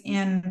was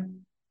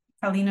in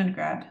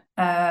Kaliningrad,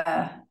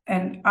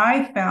 and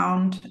I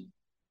found,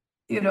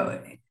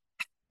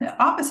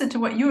 opposite to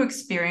what you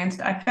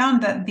experienced, I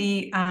found that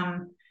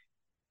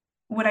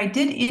when I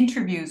did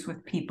interviews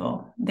with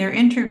people, their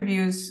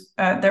interviews,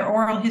 their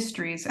oral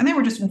histories, and they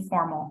were just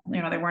informal,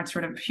 they weren't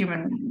sort of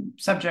human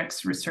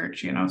subjects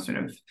research, sort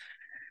of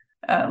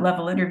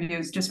level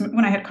interviews. Just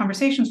when I had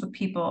conversations with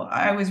people,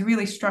 I was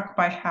really struck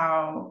by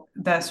how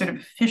the sort of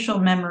official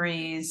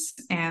memories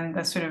and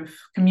the sort of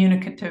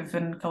communicative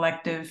and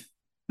collective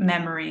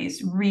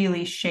memories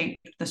really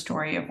shaped the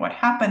story of what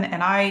happened.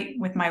 And I,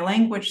 with my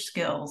language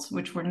skills,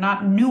 which were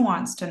not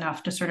nuanced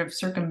enough to sort of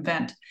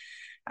circumvent,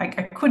 I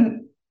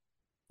couldn't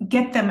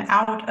get them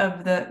out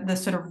of the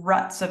sort of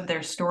ruts of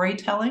their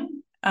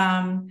storytelling,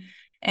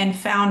 and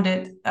found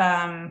it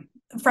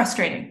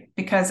frustrating,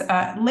 because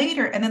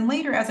later,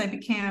 as I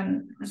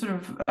began sort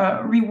of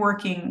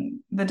reworking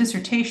the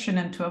dissertation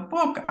into a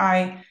book,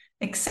 I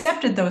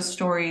accepted those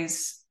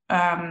stories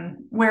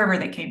wherever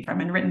they came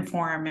from, in written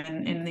form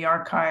and in the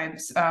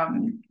archives,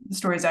 the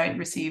stories I had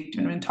received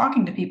and when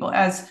talking to people,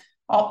 as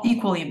all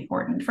equally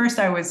important. First,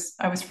 I was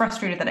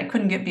frustrated that I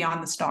couldn't get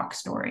beyond the stock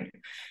story,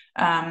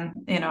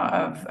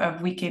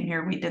 of we came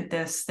here, we did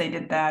this, they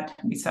did that,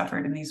 we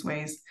suffered in these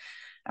ways.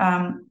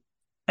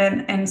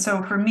 And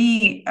so for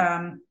me,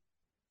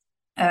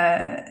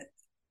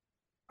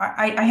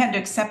 I had to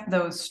accept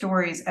those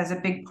stories as a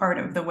big part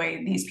of the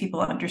way these people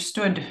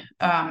understood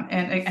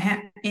and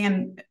had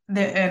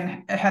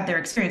their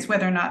experience,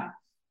 whether or not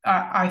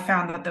I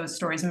found that those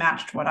stories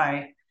matched what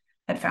I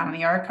had found in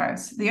the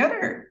archives. The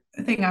other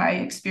thing I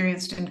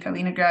experienced in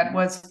Kaliningrad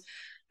was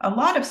a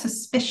lot of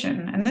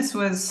suspicion, and this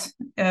was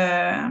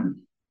now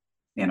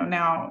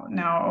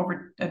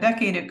over a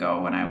decade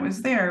ago when I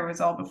was there. It was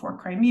all before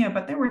Crimea,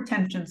 but there were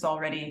tensions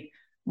already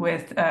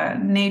with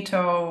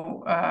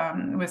NATO,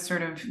 with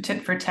sort of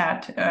tit for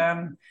tat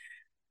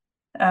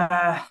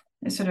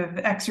sort of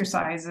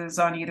exercises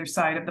on either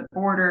side of the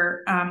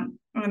border.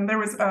 And there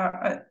was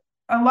a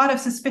lot of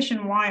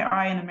suspicion why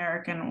I, an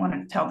American,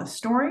 wanted to tell the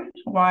story,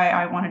 why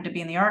I wanted to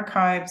be in the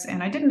archives.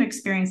 And I didn't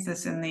experience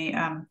this in the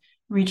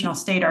regional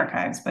state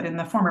archives, but in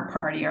the former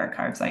party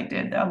archives, I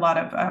did a lot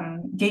of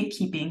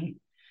gatekeeping,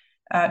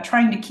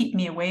 trying to keep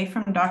me away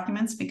from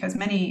documents, because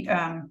many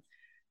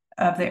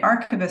of the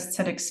archivists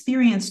had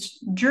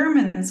experienced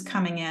Germans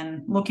coming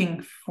in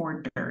looking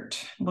for dirt,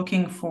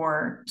 looking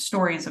for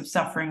stories of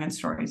suffering and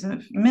stories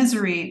of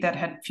misery that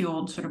had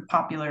fueled sort of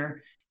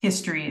popular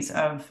histories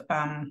of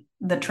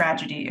the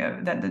tragedy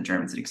that the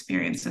Germans had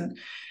experienced.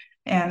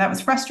 And that was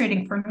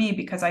frustrating for me,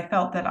 because I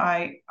felt that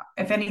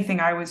if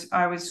anything, I was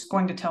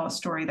going to tell a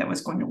story that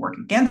was going to work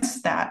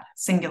against that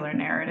singular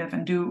narrative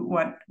and do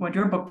what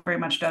your book very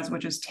much does,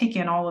 which is take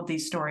in all of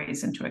these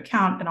stories into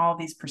account and all of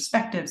these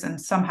perspectives, and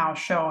somehow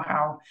show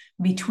how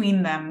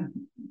between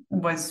them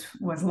was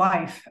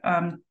life.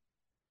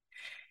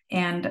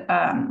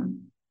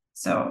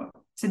 So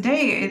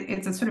today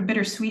it's a sort of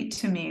bittersweet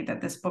to me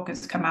that this book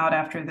has come out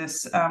after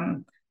this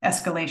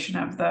escalation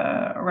of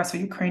the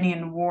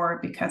Russo-Ukrainian war,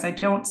 because I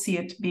don't see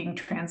it being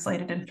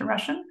translated into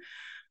Russian.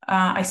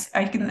 I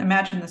can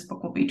imagine this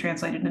book will be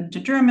translated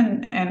into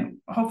German, and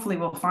hopefully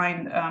we'll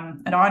find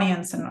an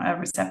audience, and a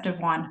receptive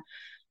one.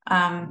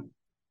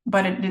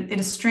 But it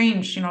is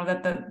strange,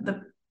 that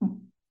the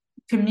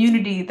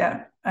community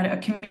a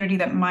community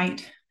that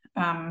might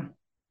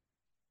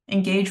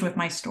engage with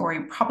my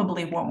story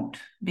probably won't,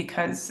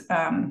 because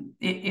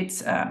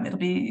it's a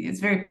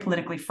very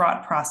politically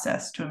fraught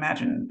process to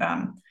imagine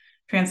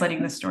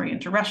translating this story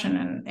into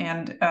Russian,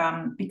 and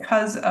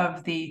because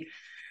of the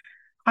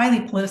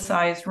highly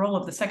politicized role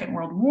of the Second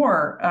World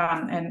War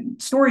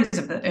and stories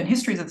and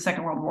histories of the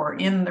Second World War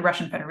in the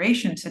Russian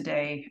Federation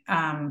today.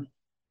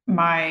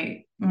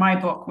 My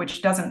book,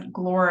 which doesn't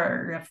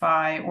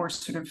glorify or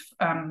sort of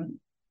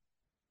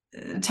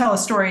tell a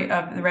story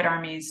of the Red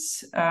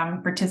Army's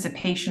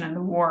participation in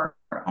the war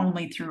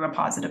only through a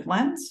positive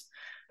lens,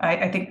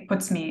 I think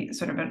puts me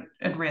sort of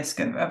at risk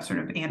of sort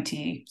of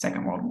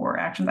anti-Second World War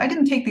actions. I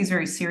didn't take these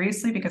very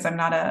seriously because I'm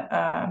not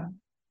a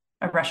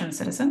Russian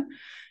citizen,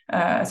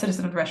 a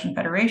citizen of the Russian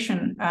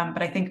Federation.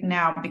 But I think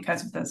now,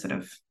 because of the sort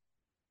of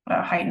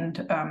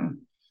heightened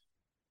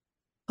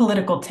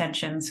political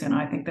tensions,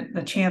 I think that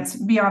the chance,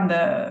 beyond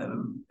the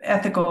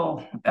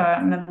ethical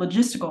and the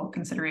logistical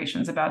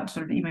considerations about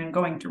sort of even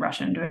going to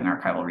Russia and doing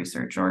archival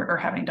research or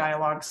having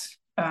dialogues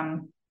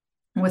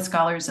with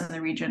scholars in the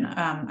region,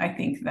 I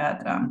think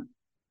that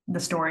the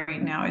story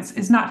now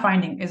is not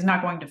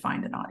going to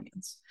find an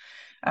audience.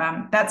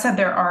 That said,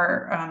 there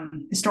are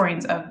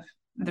historians of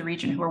the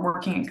region who are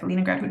working in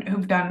Kaliningrad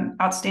who've done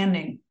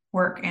outstanding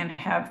work and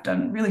have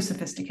done really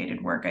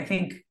sophisticated work. I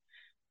think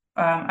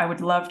I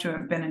would love to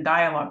have been in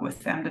dialogue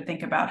with them to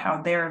think about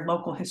how their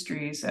local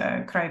histories,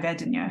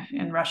 krayevedenia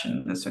in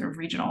Russian, the sort of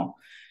regional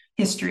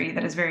history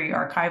that is very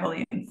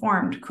archivally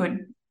informed,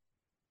 could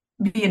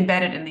be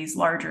embedded in these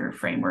larger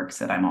frameworks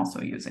that I'm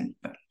also using.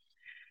 But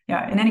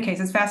yeah, in any case,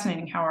 it's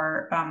fascinating how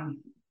our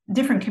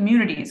different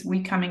communities,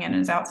 we coming in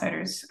as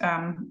outsiders,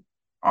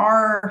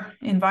 are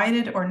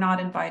invited or not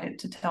invited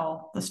to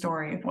tell the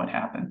story of what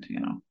happened,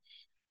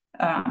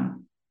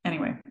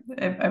 Anyway,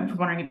 I was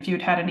wondering if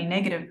you'd had any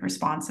negative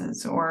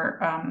responses, or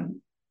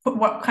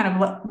what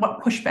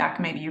pushback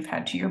maybe you've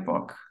had to your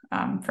book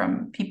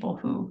from people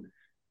who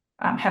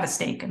have a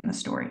stake in the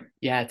story.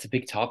 Yeah, it's a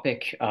big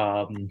topic,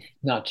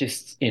 not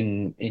just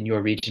in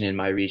your region, in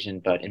my region,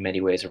 but in many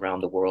ways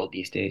around the world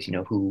these days.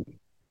 Who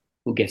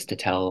gets to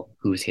tell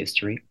whose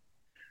history,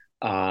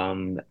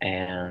 and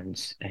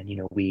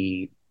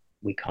we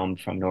come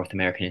from North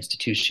American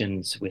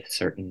institutions with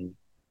certain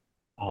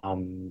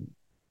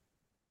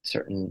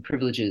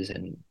privileges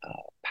and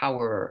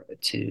power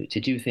to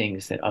do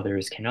things that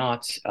others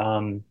cannot.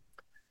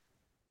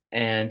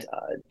 And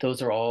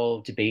those are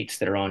all debates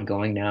that are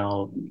ongoing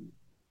now.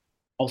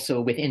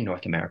 Also within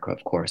North America,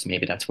 of course,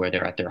 maybe that's where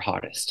they're at their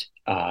hottest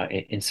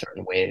in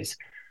certain ways.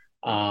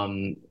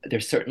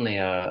 There's certainly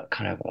a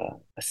kind of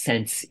a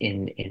sense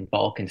in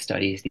Balkan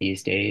studies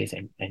these days,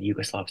 and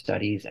Yugoslav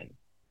studies and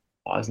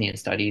Bosnian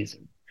studies,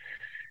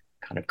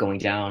 kind of going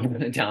down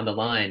the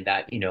line,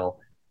 that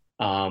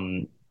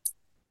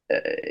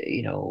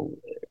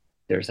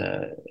there's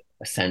a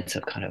sense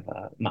of kind of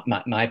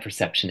my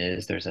perception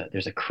is there's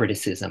a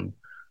criticism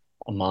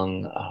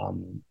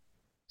among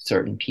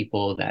certain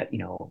people that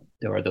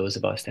there are those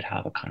of us that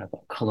have a kind of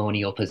a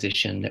colonial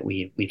position that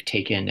we've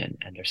taken, and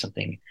there's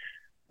something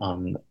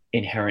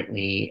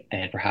inherently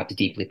and perhaps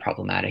deeply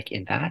problematic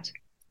in that.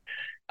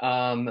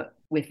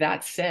 With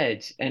that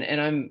said,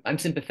 and I'm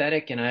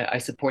sympathetic and I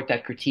support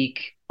that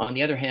critique. On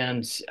the other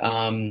hand,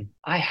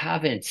 I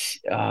haven't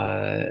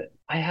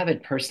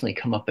personally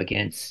come up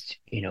against,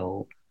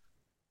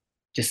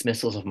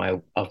 dismissals of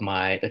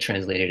my the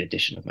translated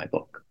edition of my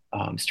book.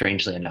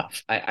 Strangely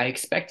enough, I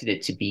expected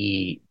it to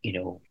be,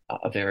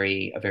 a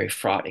very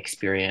fraught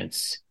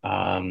experience.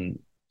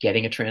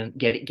 Getting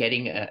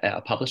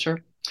a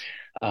publisher,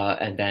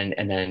 and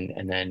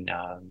then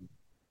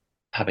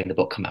having the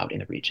book come out in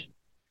the region.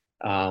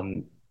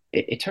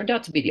 It turned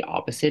out to be the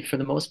opposite for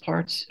the most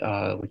part,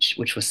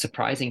 which was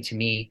surprising to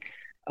me.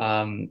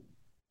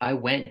 I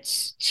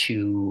went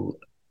to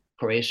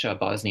Croatia,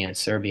 Bosnia, and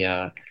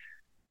Serbia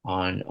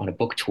on a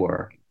book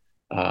tour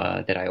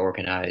that I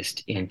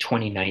organized in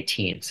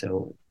 2019.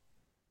 So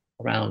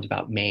around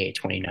about May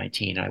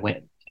 2019, I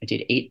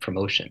did 8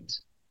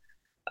 promotions.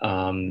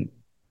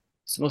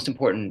 It's the most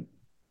important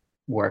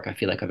work I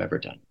feel like I've ever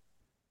done.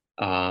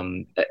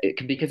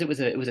 Because it was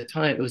a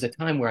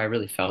time where I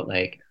really felt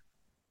like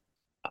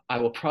I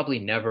will probably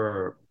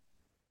never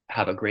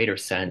have a greater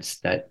sense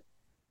that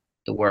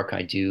the work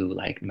I do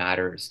like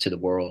matters to the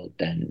world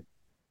than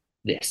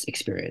this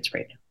experience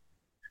right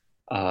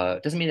now.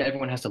 Doesn't mean that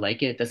everyone has to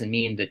like it. Doesn't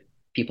mean that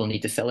people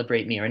need to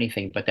celebrate me or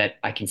anything, but that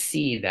I can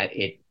see that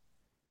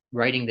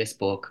writing this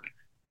book,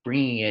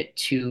 bringing it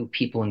to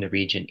people in the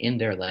region in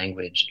their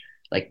language,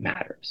 like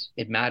matters.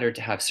 It mattered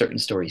to have certain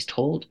stories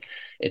told.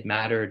 It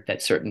mattered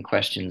that certain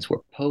questions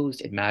were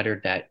posed. It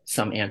mattered that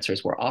some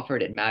answers were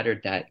offered. It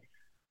mattered that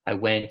I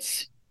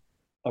went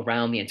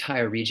around the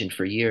entire region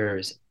for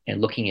years and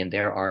looking in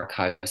their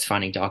archives,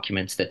 finding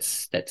documents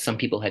that some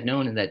people had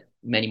known and that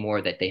many more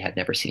that they had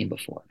never seen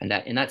before. And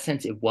that in that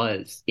sense, it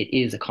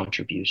is a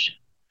contribution.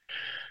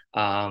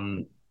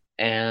 And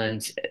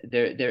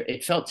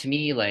it felt to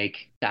me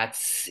like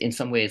that's in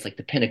some ways like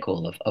the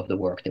pinnacle of the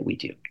work that we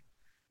do.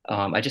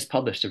 I just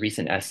published a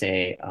recent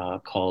essay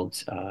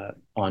called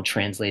 "On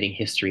Translating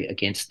History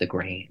Against the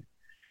Grain,"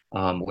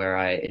 where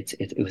it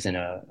was in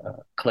a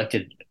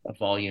collected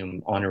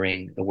volume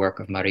honoring the work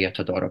of Maria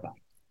Todorova,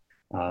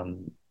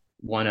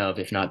 one of,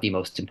 if not the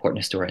most important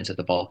historians of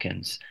the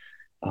Balkans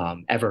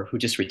ever, who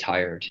just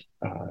retired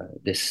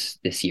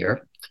this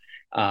year.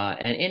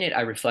 And in it,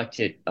 I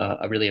reflected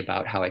really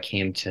about how I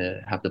came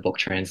to have the book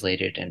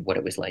translated and what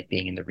it was like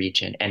being in the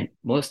region, and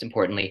most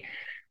importantly,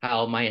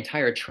 how my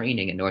entire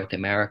training in North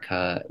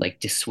America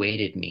like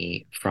dissuaded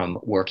me from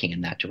working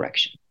in that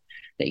direction.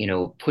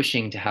 That,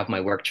 pushing to have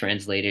my work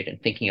translated and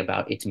thinking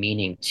about its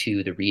meaning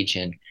to the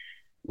region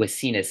was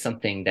seen as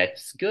something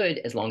that's good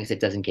as long as it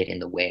doesn't get in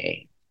the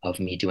way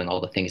of me doing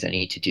all the things I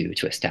need to do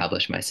to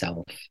establish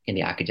myself in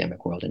the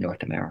academic world in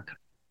North America.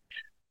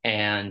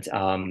 And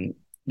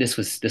this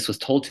was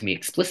told to me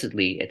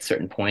explicitly at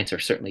certain points, or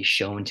certainly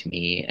shown to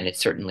me, and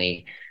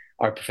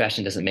our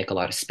profession doesn't make a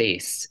lot of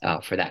space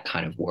for that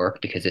kind of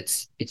work because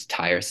it's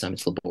tiresome,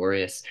 it's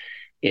laborious,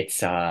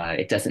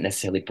 it doesn't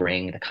necessarily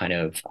bring the kind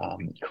of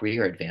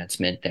career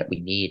advancement that we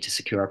need to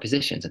secure our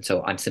positions. And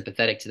so I'm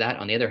sympathetic to that.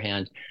 On the other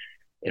hand,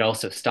 it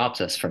also stops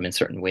us from, in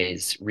certain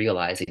ways,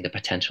 realizing the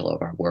potential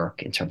of our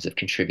work in terms of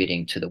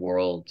contributing to the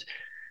world,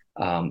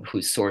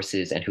 whose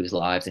sources and whose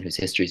lives and whose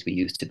histories we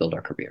use to build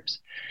our careers.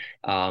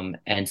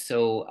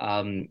 So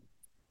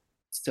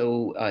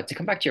to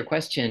come back to your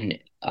question,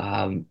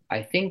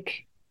 I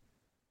think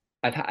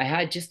I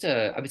had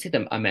I would say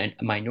a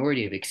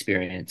minority of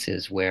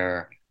experiences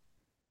where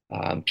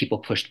people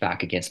pushed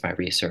back against my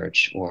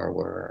research or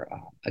were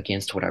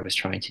against what I was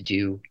trying to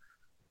do.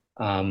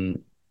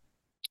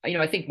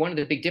 I think one of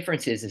the big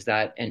differences is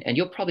that, and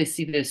you'll probably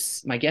see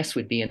this, my guess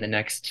would be in the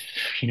next,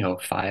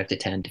 5 to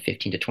 10 to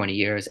 15 to 20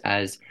 years,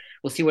 as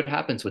we'll see what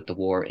happens with the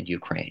war in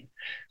Ukraine.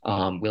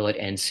 Will it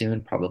end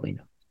soon? Probably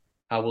not.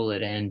 How will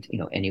it end?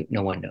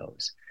 No one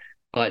knows.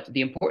 But the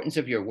importance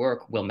of your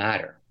work will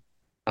matter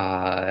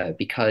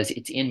because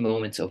it's in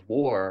moments of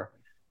war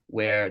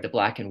where the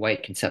black and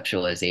white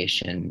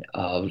conceptualization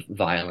of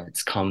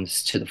violence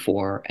comes to the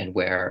fore, and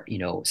where,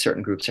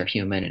 certain groups are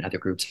human and other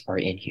groups are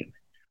inhuman.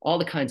 All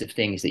the kinds of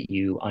things that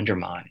you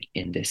undermine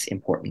in this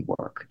important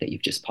work that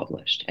you've just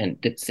published, and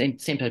the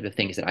same type of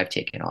things that I've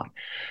taken on.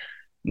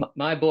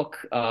 My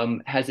book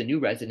has a new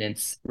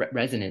resonance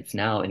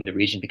now in the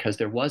region because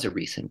there was a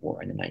recent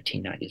war in the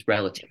 1990s,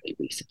 relatively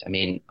recent. I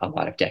mean, a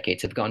lot of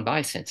decades have gone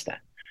by since then.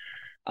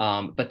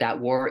 But that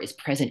war is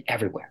present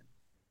everywhere.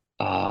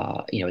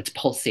 It's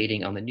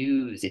pulsating on the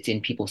news, it's in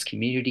people's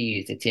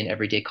communities, it's in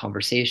everyday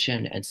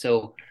conversation. And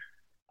so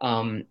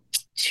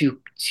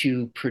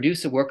to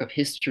produce a work of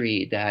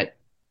history that,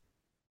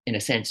 in a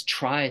sense,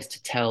 tries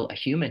to tell a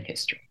human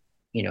history,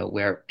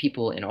 where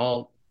people in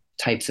all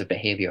types of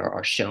behavior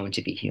are shown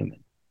to be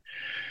human.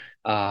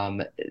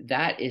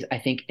 That is, I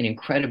think, an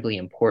incredibly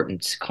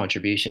important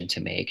contribution to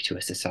make to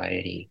a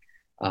society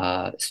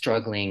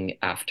struggling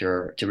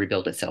to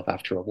rebuild itself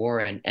after a war.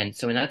 And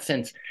so in that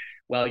sense,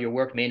 while your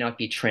work may not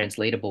be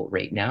translatable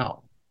right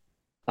now,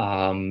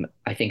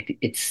 I think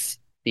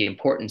the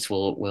importance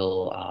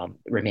will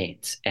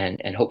remains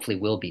and hopefully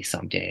will be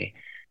someday,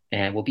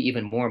 and will be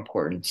even more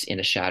important in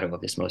the shadow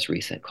of this most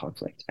recent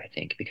conflict, I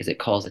think, because it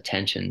calls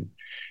attention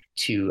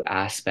to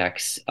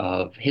aspects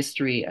of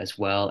history as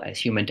well as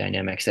human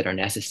dynamics that are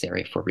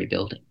necessary for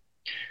rebuilding,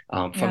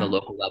 from the Yeah.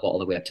 local level all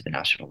the way up to the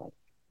national level.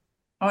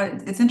 Oh,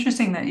 it's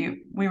interesting that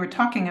we were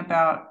talking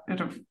about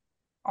sort of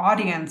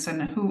audience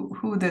and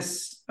who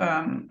this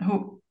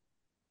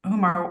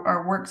whom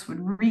our works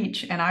would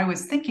reach, and I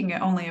was thinking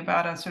only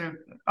about a sort of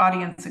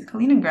audience in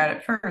Kaliningrad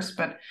at first,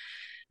 but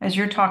as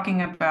you're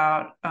talking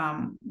about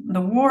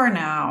the war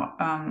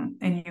now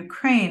in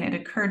Ukraine, it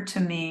occurred to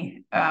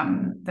me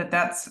that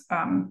that's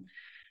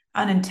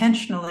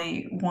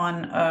unintentionally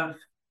one of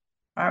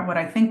what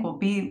I think will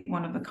be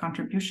one of the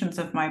contributions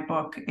of my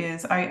book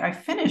is I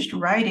finished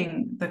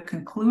writing the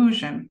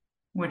conclusion,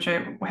 which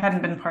I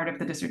hadn't been part of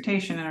the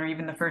dissertation or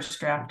even the first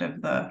draft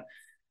of the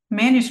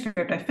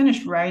manuscript. I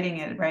finished writing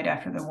it right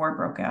after the war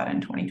broke out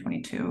in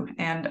 2022,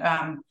 and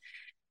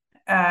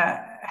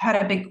had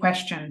a big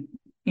question,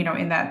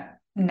 in that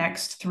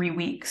next 3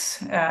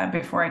 weeks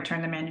before I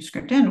turned the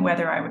manuscript in,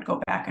 whether I would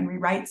go back and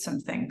rewrite some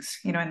things,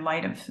 in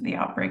light of the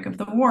outbreak of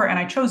the war. And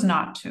I chose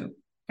not to,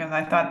 because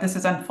I thought this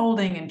is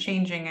unfolding and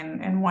changing,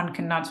 and one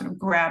cannot sort of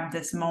grab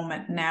this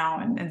moment now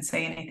and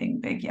say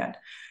anything big yet.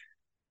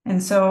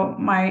 And so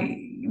my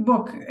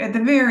book at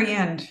the very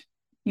end,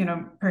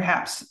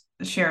 perhaps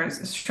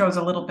shows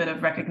a little bit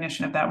of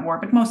recognition of that war,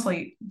 but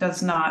mostly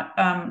does not.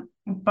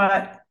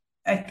 But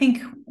I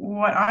think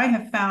what I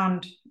have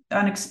found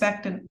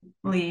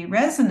unexpectedly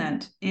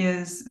resonant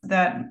is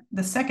that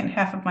the second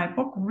half of my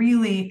book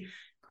really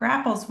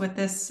grapples with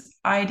this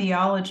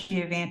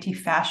ideology of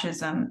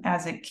anti-fascism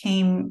as it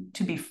came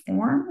to be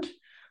formed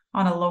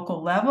on a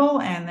local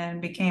level and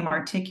then became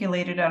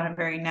articulated on a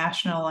very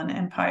national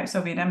and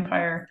Soviet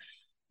Empire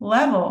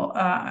level,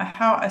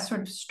 how a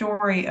sort of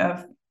story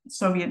of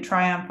Soviet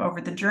triumph over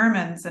the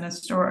Germans and a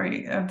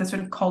story of the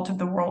sort of cult of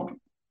the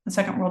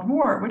Second World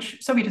War, which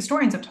Soviet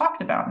historians have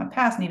talked about in the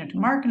past. Nina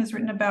Tamarkin has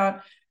written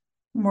about.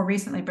 More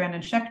recently,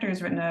 Brandon Schechter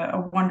has written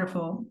a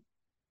wonderful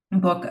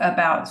book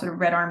about sort of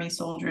Red Army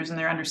soldiers and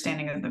their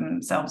understanding of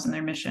themselves and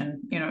their mission,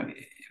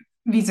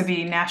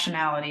 vis-a-vis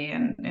nationality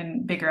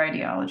and bigger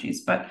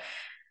ideologies. But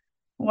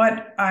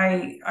what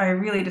I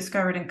really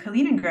discovered in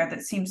Kaliningrad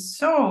that seems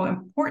so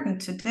important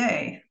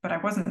today, but I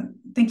wasn't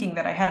thinking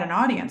that I had an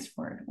audience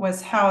for it,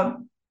 was how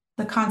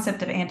the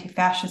concept of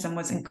anti-fascism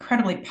was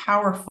incredibly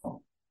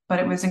powerful, but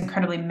it was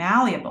incredibly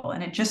malleable,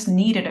 and it just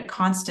needed a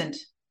constant.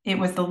 It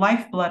was the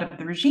lifeblood of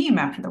the regime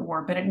after the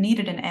war, but it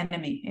needed an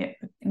enemy. It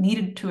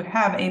needed to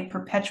have a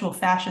perpetual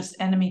fascist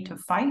enemy to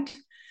fight.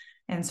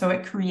 And so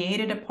it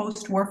created a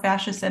post-war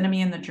fascist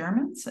enemy in the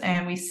Germans.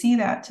 And we see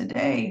that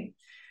today.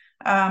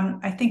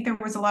 I think there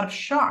was a lot of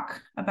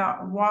shock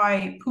about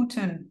why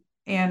Putin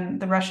and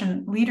the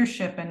Russian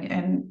leadership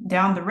and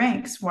down the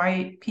ranks,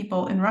 why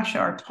people in Russia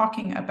are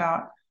talking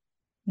about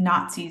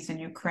Nazis in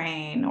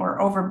Ukraine,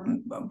 or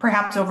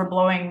perhaps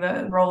overblowing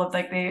the role of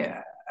like the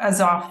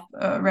Azov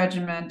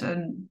regiment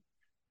and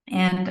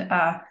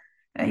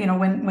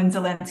when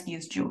Zelensky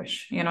is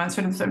Jewish, and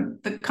sort of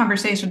the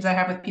conversations I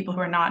have with people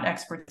who are not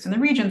experts in the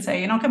region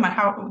say, come on,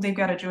 how they've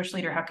got a Jewish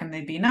leader, how can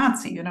they be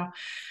Nazi,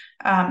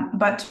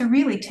 but to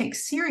really take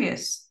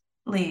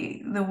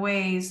seriously the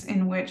ways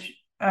in which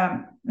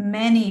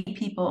many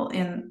people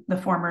in the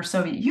former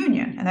Soviet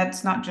Union, and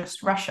that's not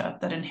just Russia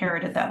that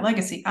inherited that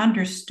legacy,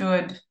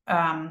 understood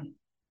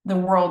the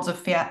worlds of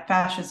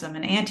fascism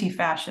and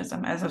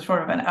anti-fascism as a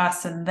sort of an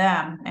us and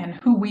them, and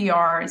who we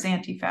are as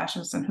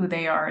anti-fascists and who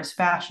they are as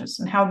fascists,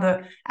 and how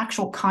the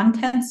actual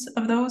contents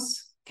of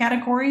those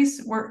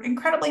categories were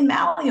incredibly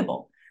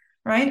malleable,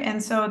 right?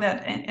 And so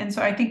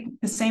I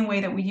think the same way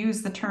that we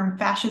use the term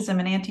fascism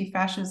and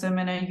anti-fascism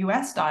in a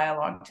US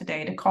dialogue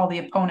today to call the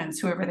opponents,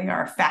 whoever they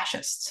are,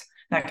 fascists,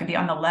 that could be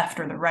on the left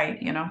or the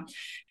right,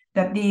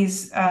 that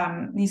these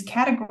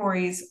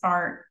categories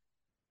are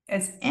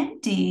as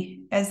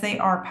empty as they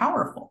are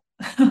powerful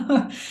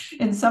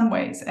in some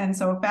ways. And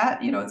so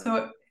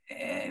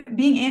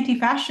being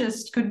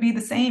anti-fascist could be the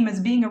same as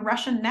being a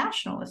Russian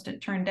nationalist,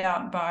 it turned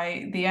out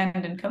by the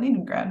end in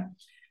Kaliningrad.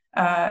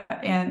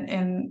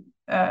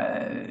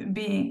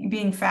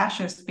 Being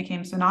fascist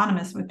became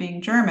synonymous with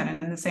being German,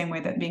 and in the same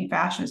way that being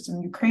fascist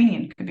and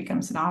Ukrainian could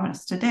become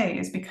synonymous today,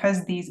 is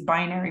because these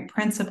binary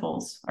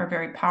principles are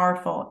very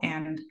powerful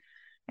and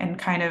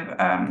kind of,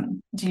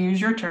 to use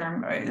your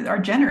term, are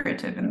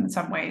generative in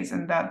some ways,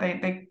 and that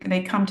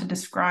they come to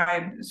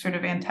describe sort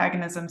of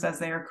antagonisms as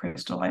they are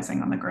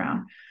crystallizing on the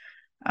ground.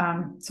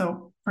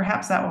 So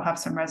perhaps that will have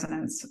some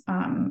resonance,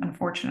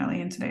 unfortunately,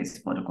 in today's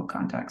political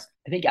context.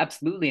 I think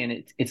absolutely,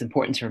 and it's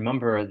important to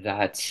remember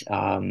that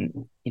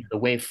the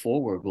way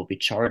forward will be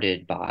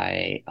charted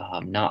by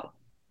not,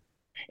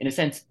 in a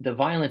sense, the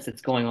violence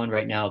that's going on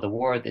right now, the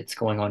war that's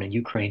going on in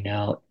Ukraine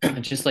now,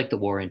 just like the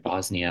war in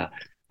Bosnia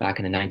back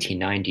in the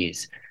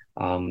 1990s.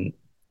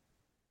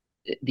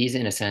 These,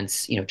 in a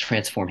sense,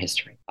 transform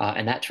history,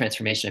 and that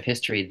transformation of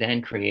history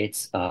then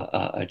creates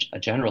a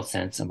general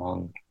sense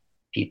among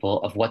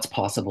people of what's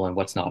possible and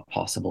what's not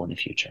possible in the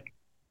future.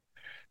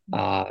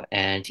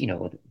 And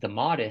the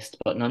modest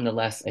but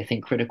nonetheless, I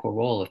think, critical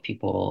role of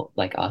people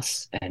like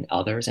us and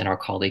others and our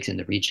colleagues in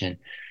the region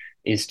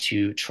is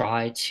to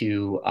try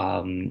to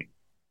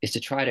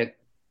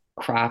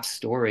craft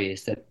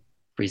stories that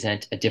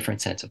present a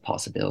different sense of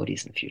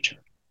possibilities in the future.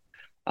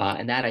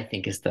 And that, I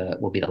think,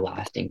 will be the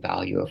lasting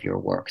value of your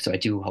work. So I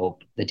do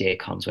hope the day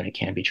comes when it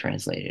can be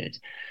translated,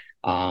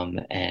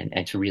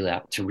 and to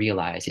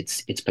realize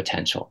its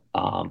potential.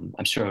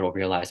 I'm sure it'll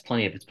realize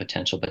plenty of its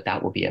potential, but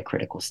that will be a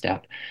critical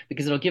step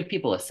because it'll give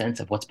people a sense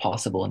of what's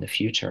possible in the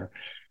future,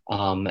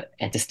 and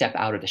to step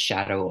out of the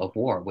shadow of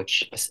war,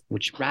 which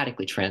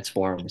radically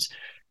transforms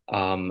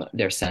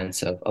their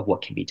sense of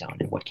what can be done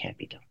and what can't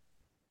be done.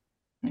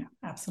 Yeah,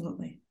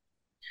 absolutely.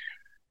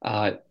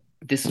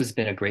 This has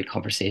been a great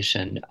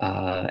conversation,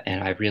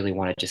 and I really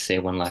want to just say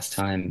one last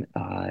time,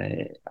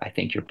 I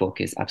think your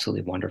book is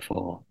absolutely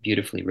wonderful,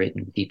 beautifully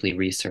written, deeply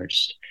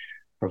researched,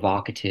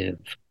 provocative,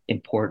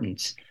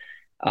 important,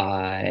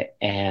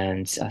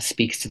 and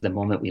speaks to the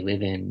moment we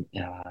live in.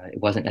 It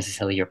wasn't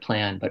necessarily your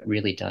plan, but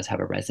really does have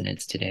a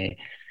resonance today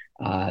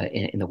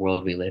in the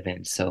world we live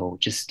in. So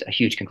just a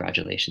huge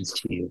congratulations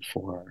to you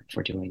for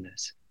doing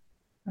this.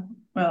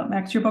 Well,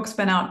 Max, your book's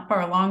been out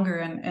far longer,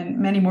 and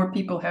many more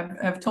people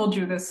have told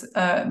you this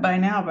by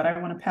now, but I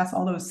want to pass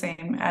all those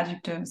same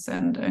adjectives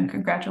and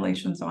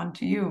congratulations on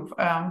to you.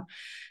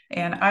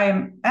 And I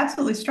am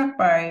absolutely struck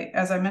by,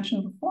 as I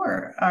mentioned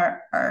before,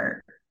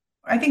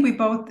 I think we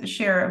both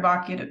share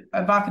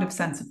evocative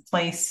sense of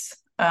place,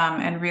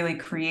 and really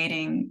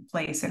creating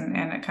place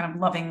and kind of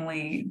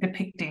lovingly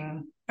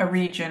depicting a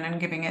region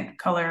and giving it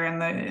color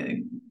and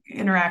the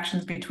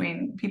interactions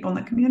between people in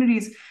the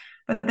communities.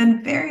 But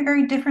then very,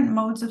 very different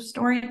modes of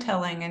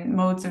storytelling and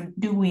modes of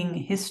doing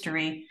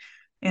history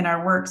in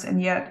our works,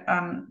 and yet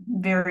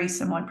very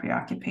similar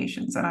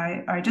preoccupations. And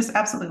I just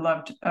absolutely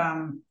loved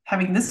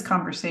having this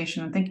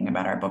conversation and thinking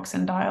about our books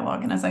in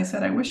dialogue. And as I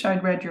said, I wish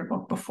I'd read your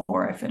book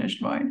before I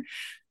finished mine,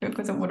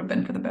 because it would have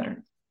been for the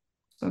better.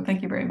 So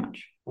thank you very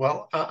much.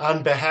 Well,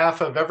 on behalf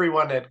of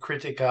everyone at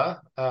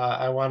Critica,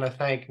 I want to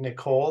thank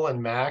Nicole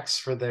and Max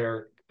for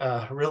their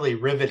really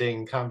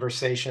riveting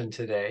conversation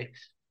today.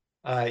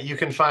 You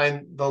can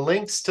find the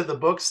links to the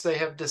books they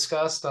have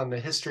discussed on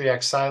the History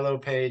Ex Silo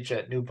page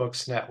at New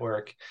Books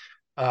Network.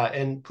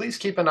 And please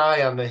keep an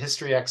eye on the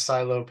History Ex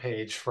Silo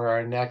page for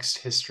our next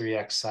History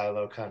Ex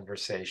Silo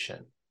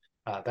conversation.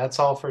 That's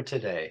all for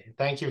today.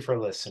 Thank you for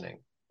listening.